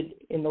treated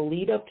in the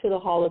lead up to the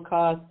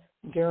Holocaust,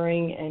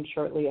 during, and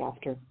shortly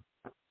after.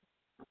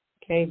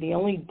 Okay, the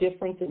only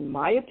difference in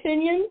my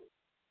opinion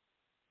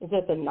is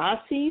that the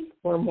Nazis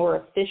were more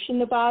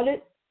efficient about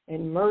it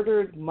and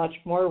murdered much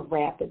more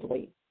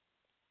rapidly.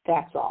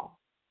 That's all.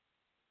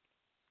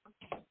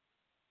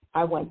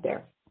 I went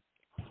there.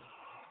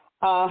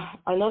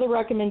 Another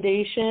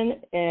recommendation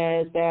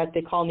is that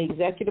they call on the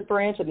executive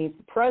branch, that means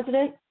the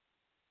president,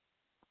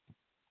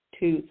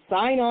 to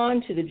sign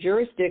on to the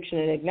jurisdiction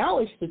and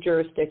acknowledge the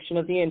jurisdiction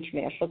of the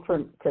International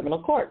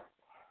Criminal Court.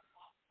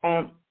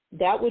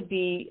 That would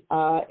be,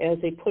 as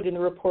they put in the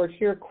report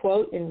here,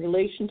 quote, in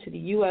relation to the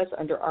U.S.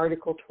 under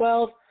Article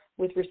 12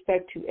 with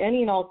respect to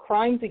any and all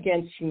crimes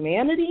against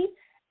humanity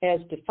as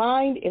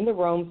defined in the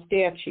Rome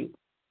Statute.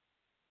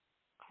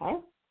 Okay.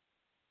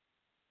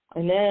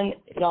 And then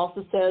it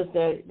also says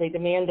that they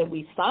demand that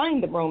we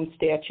sign the Rome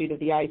Statute of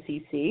the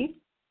ICC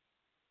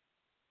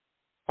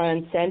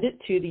and send it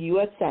to the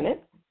U.S.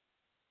 Senate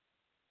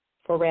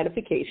for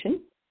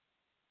ratification.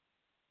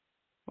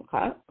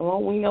 Okay.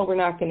 Well, we know we're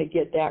not going to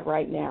get that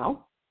right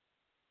now.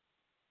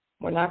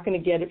 We're not going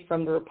to get it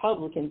from the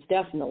Republicans,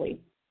 definitely.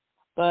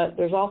 But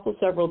there's also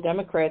several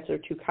Democrats that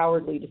are too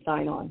cowardly to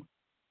sign on.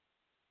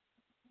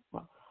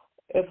 Well,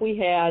 if we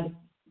had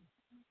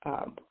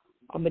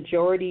a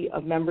majority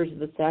of members of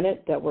the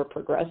Senate that were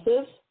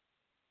progressives,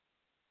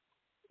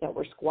 that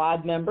were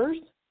squad members,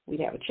 we'd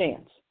have a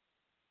chance.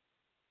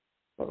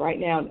 But right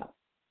now,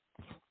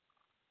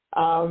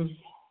 no.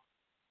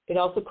 It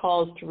also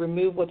calls to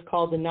remove what's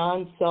called the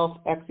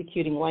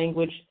non-self-executing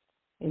language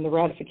in the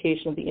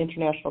ratification of the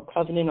International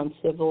Covenant on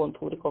Civil and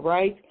Political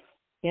Rights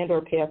and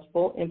or pass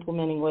full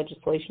implementing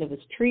legislation of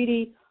this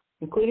treaty,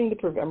 including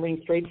I'm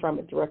reading straight from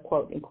it, direct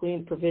quote,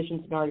 including the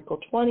provisions in Article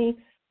 20,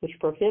 which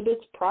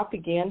prohibits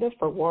propaganda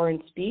for war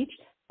and speech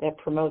that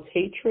promotes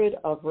hatred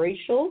of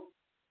racial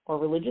or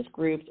religious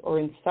groups or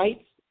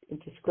incites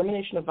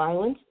discrimination or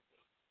violence.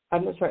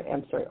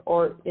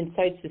 Or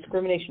incites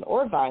discrimination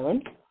or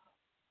violence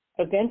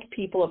against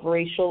people of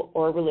racial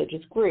or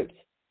religious groups.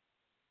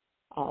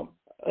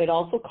 It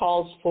also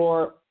calls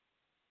for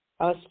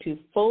us to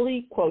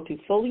fully, quote, to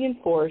fully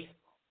enforce,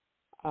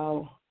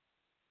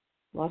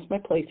 lost my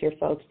place here,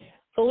 folks,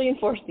 fully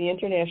enforce the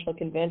International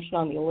Convention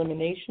on the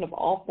Elimination of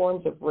All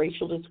Forms of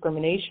Racial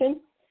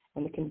Discrimination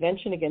and the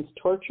Convention Against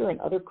Torture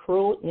and Other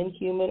Cruel,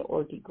 Inhuman,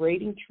 or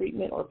Degrading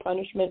Treatment or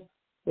Punishment,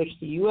 which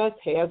the U.S.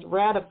 has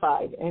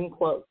ratified, end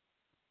quote.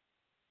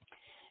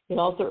 It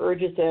also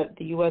urges that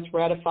the U.S.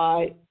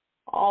 ratify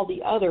all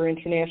the other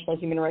international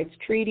human rights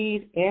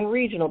treaties and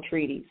regional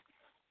treaties.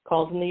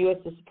 Calls on the U.S.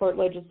 to support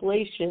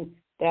legislation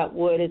that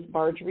would, as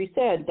Marjorie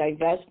said,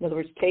 divest, in other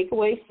words, take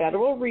away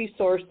federal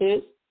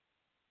resources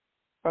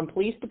from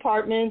police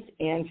departments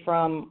and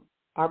from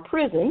our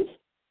prisons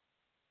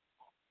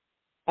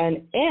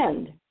and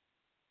end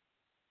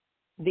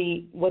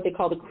what they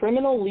call the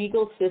criminal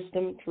legal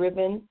system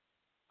driven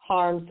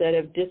harms that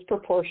have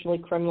disproportionately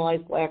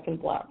criminalized black and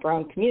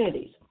brown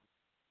communities.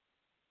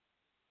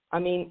 I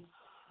mean,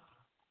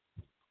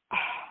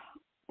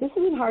 this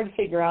isn't hard to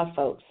figure out,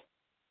 folks.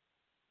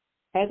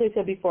 As I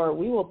said before,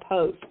 we will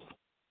post.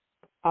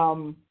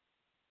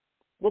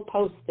 We'll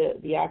post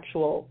the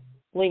actual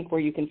link where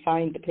you can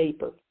find the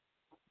paper.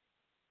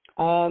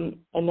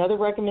 Another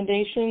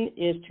recommendation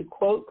is to,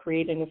 quote,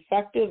 create an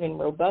effective and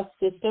robust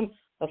system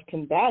of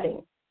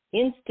combating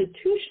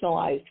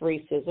institutionalized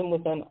racism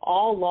within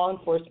all law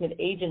enforcement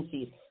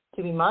agencies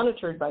to be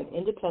monitored by an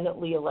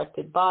independently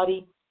elected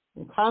body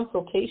in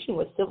consultation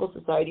with civil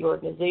society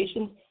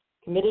organizations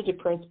committed to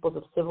principles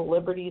of civil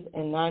liberties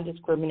and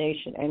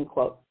non-discrimination, end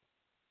quote.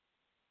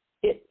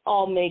 It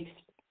all makes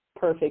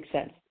perfect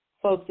sense.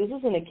 Folks, this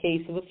isn't a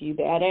case of a few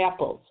bad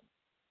apples.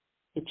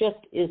 It just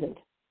isn't.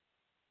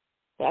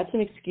 That's an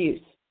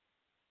excuse.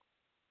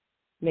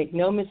 Make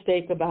no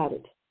mistake about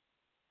it.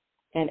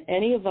 And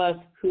any of us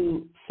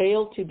who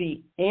fail to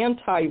be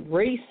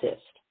anti-racist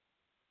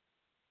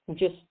and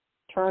just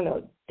turn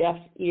a deaf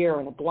ear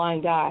and a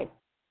blind eye,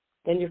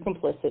 then you're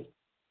complicit.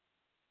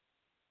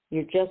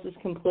 You're just as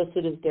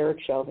complicit as Derek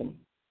Chauvin.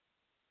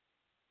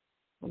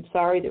 I'm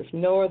sorry, there's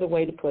no other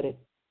way to put it.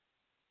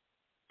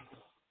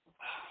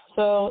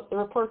 So the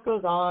report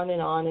goes on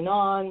and on and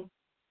on.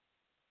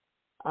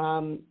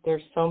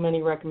 There's so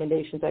many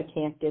recommendations, I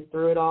can't get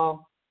through it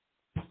all.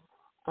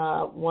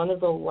 One of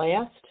the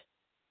last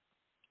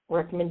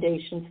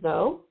recommendations,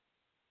 though,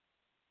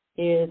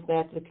 is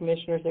that the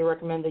commissioners, they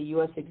recommend the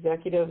U.S.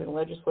 executive and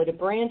legislative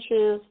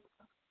branches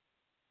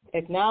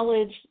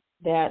acknowledge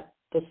that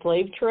the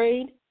slave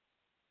trade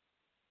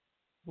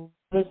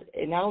was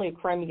not only a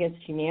crime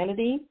against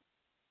humanity,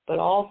 but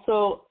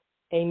also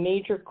a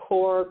major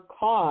core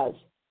cause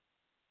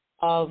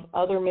of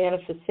other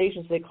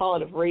manifestations, they call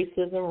it, of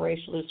racism,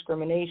 racial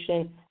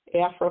discrimination,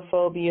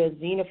 Afrophobia,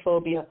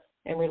 xenophobia,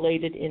 and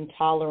related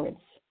intolerance.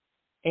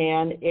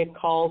 And it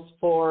calls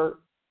for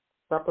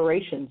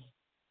reparations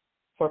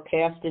for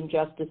past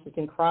injustices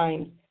and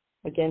crimes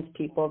against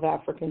people of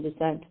African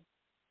descent.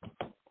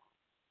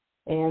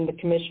 And the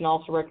commission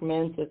also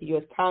recommends that the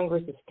U.S.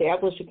 Congress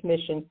establish a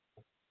commission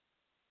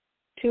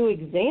to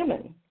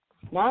examine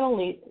not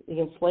only the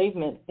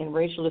enslavement and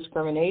racial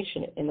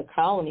discrimination in the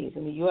colonies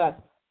in the U.S.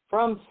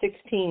 from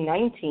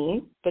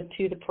 1619, but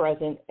to the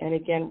present, and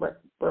again,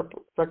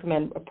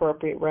 recommend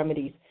appropriate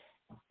remedies.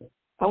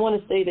 I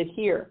want to say that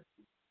here,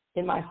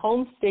 in my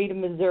home state of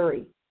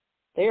Missouri,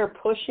 they are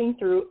pushing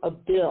through a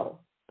bill,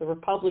 the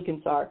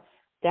Republicans are,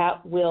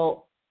 that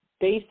will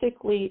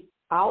basically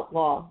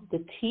outlaw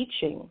the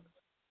teaching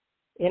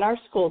in our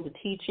schools, the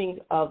teaching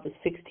of the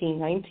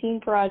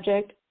 1619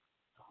 Project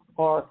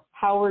or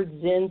Howard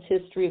Zinn's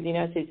History of the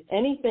United States,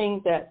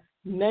 anything that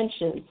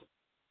mentions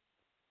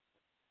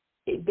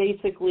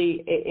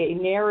basically a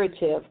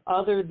narrative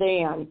other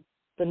than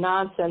the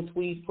nonsense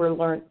we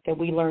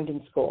learned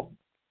in school.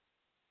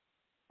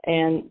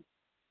 And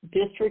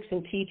districts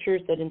and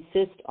teachers that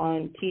insist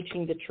on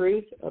teaching the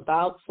truth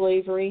about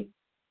slavery,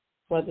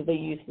 whether they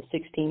use the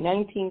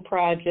 1619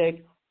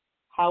 Project,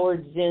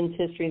 Howard Zinn's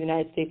History of the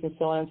United States, and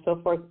so on and so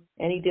forth,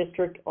 any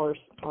district or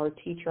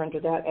teacher under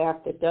that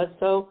act that does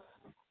so,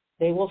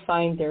 they will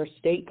find their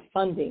state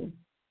funding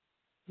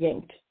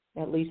yanked,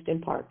 at least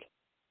in part.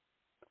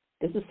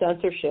 This is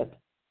censorship.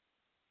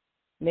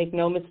 Make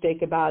no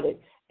mistake about it.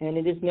 And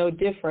it is no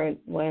different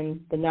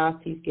when the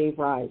Nazis gave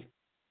rise.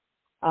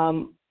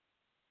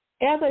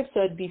 As I've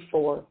said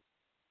before,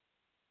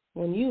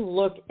 when you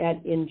look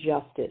at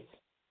injustice,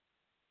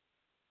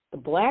 the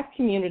black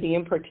community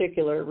in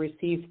particular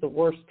receives the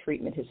worst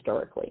treatment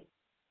historically.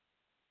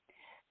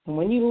 And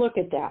when you look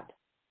at that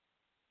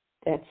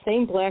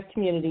same black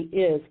community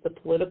is the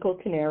political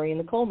canary in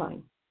the coal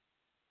mine.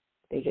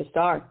 They just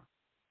are.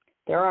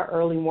 They're our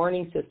early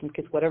warning system,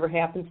 because whatever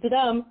happens to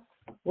them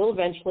will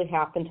eventually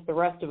happen to the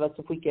rest of us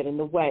if we get in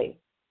the way.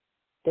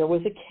 There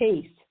was a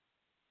case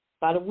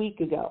about a week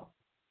ago,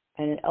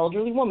 and an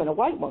elderly woman, a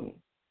white woman,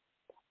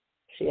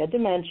 she had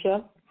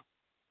dementia,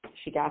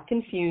 she got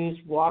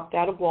confused, walked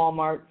out of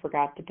Walmart,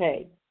 forgot to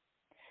pay.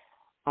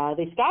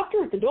 They stopped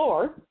her at the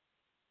door,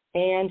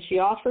 and she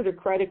offered a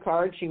credit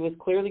card. She was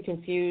clearly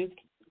confused.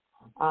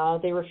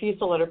 They refused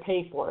to let her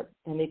pay for it,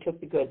 and they took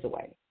the goods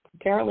away.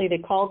 Apparently, they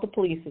called the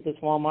police at this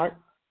Walmart,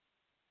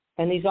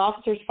 and these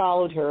officers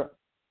followed her,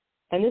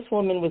 and this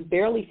woman was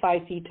barely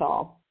 5 feet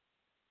tall.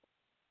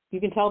 You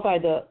can tell by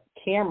the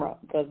camera,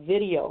 the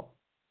video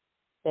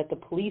that the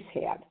police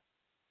had,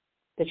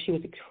 that she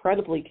was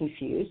incredibly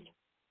confused,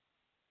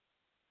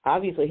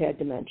 obviously had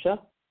dementia.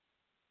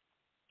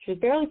 She was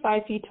barely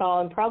 5 feet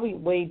tall and probably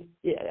weighed,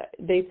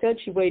 they said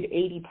she weighed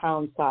 80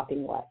 pounds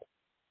sopping wet.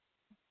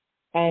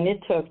 And it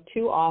took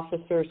 2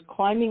 officers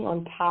climbing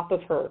on top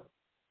of her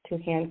to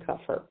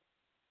handcuff her.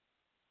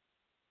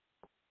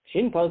 She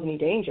didn't pose any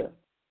danger.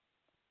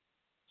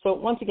 So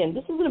once again,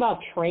 this isn't about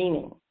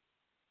training.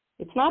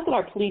 It's not that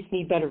our police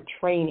need better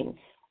training.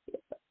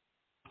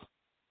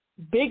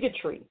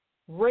 Bigotry,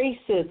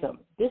 racism,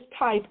 this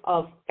type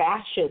of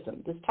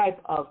fascism, this type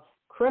of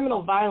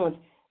criminal violence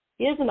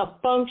isn't a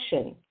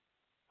function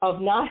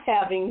of not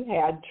having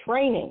had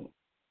training.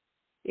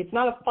 It's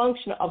not a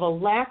function of a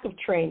lack of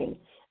training.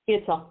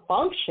 It's a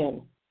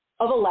function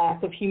of a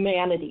lack of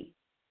humanity.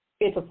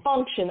 It's a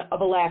function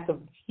of a lack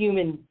of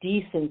human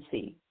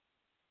decency.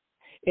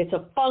 It's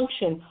a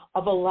function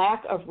of a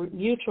lack of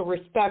mutual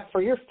respect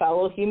for your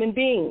fellow human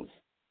beings.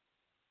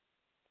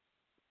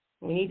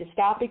 We need to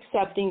stop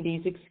accepting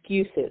these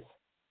excuses.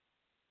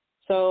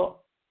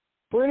 So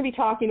we're going to be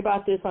talking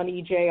about this on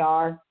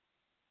EJR.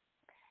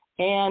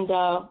 And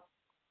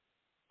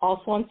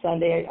also on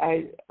Sunday,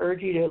 I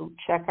urge you to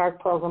check our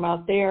program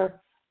out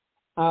there.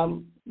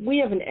 We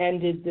haven't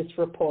ended this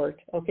report,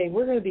 okay?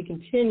 We're going to be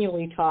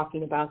continually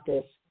talking about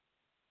this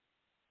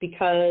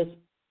because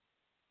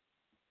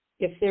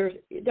if there's,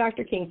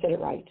 Dr. King said it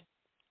right,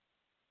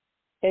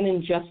 an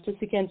injustice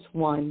against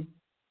one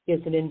is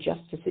an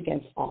injustice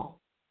against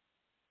all.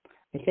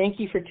 I thank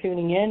you for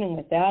tuning in, and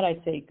with that, I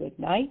say good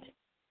night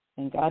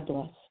and God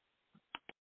bless.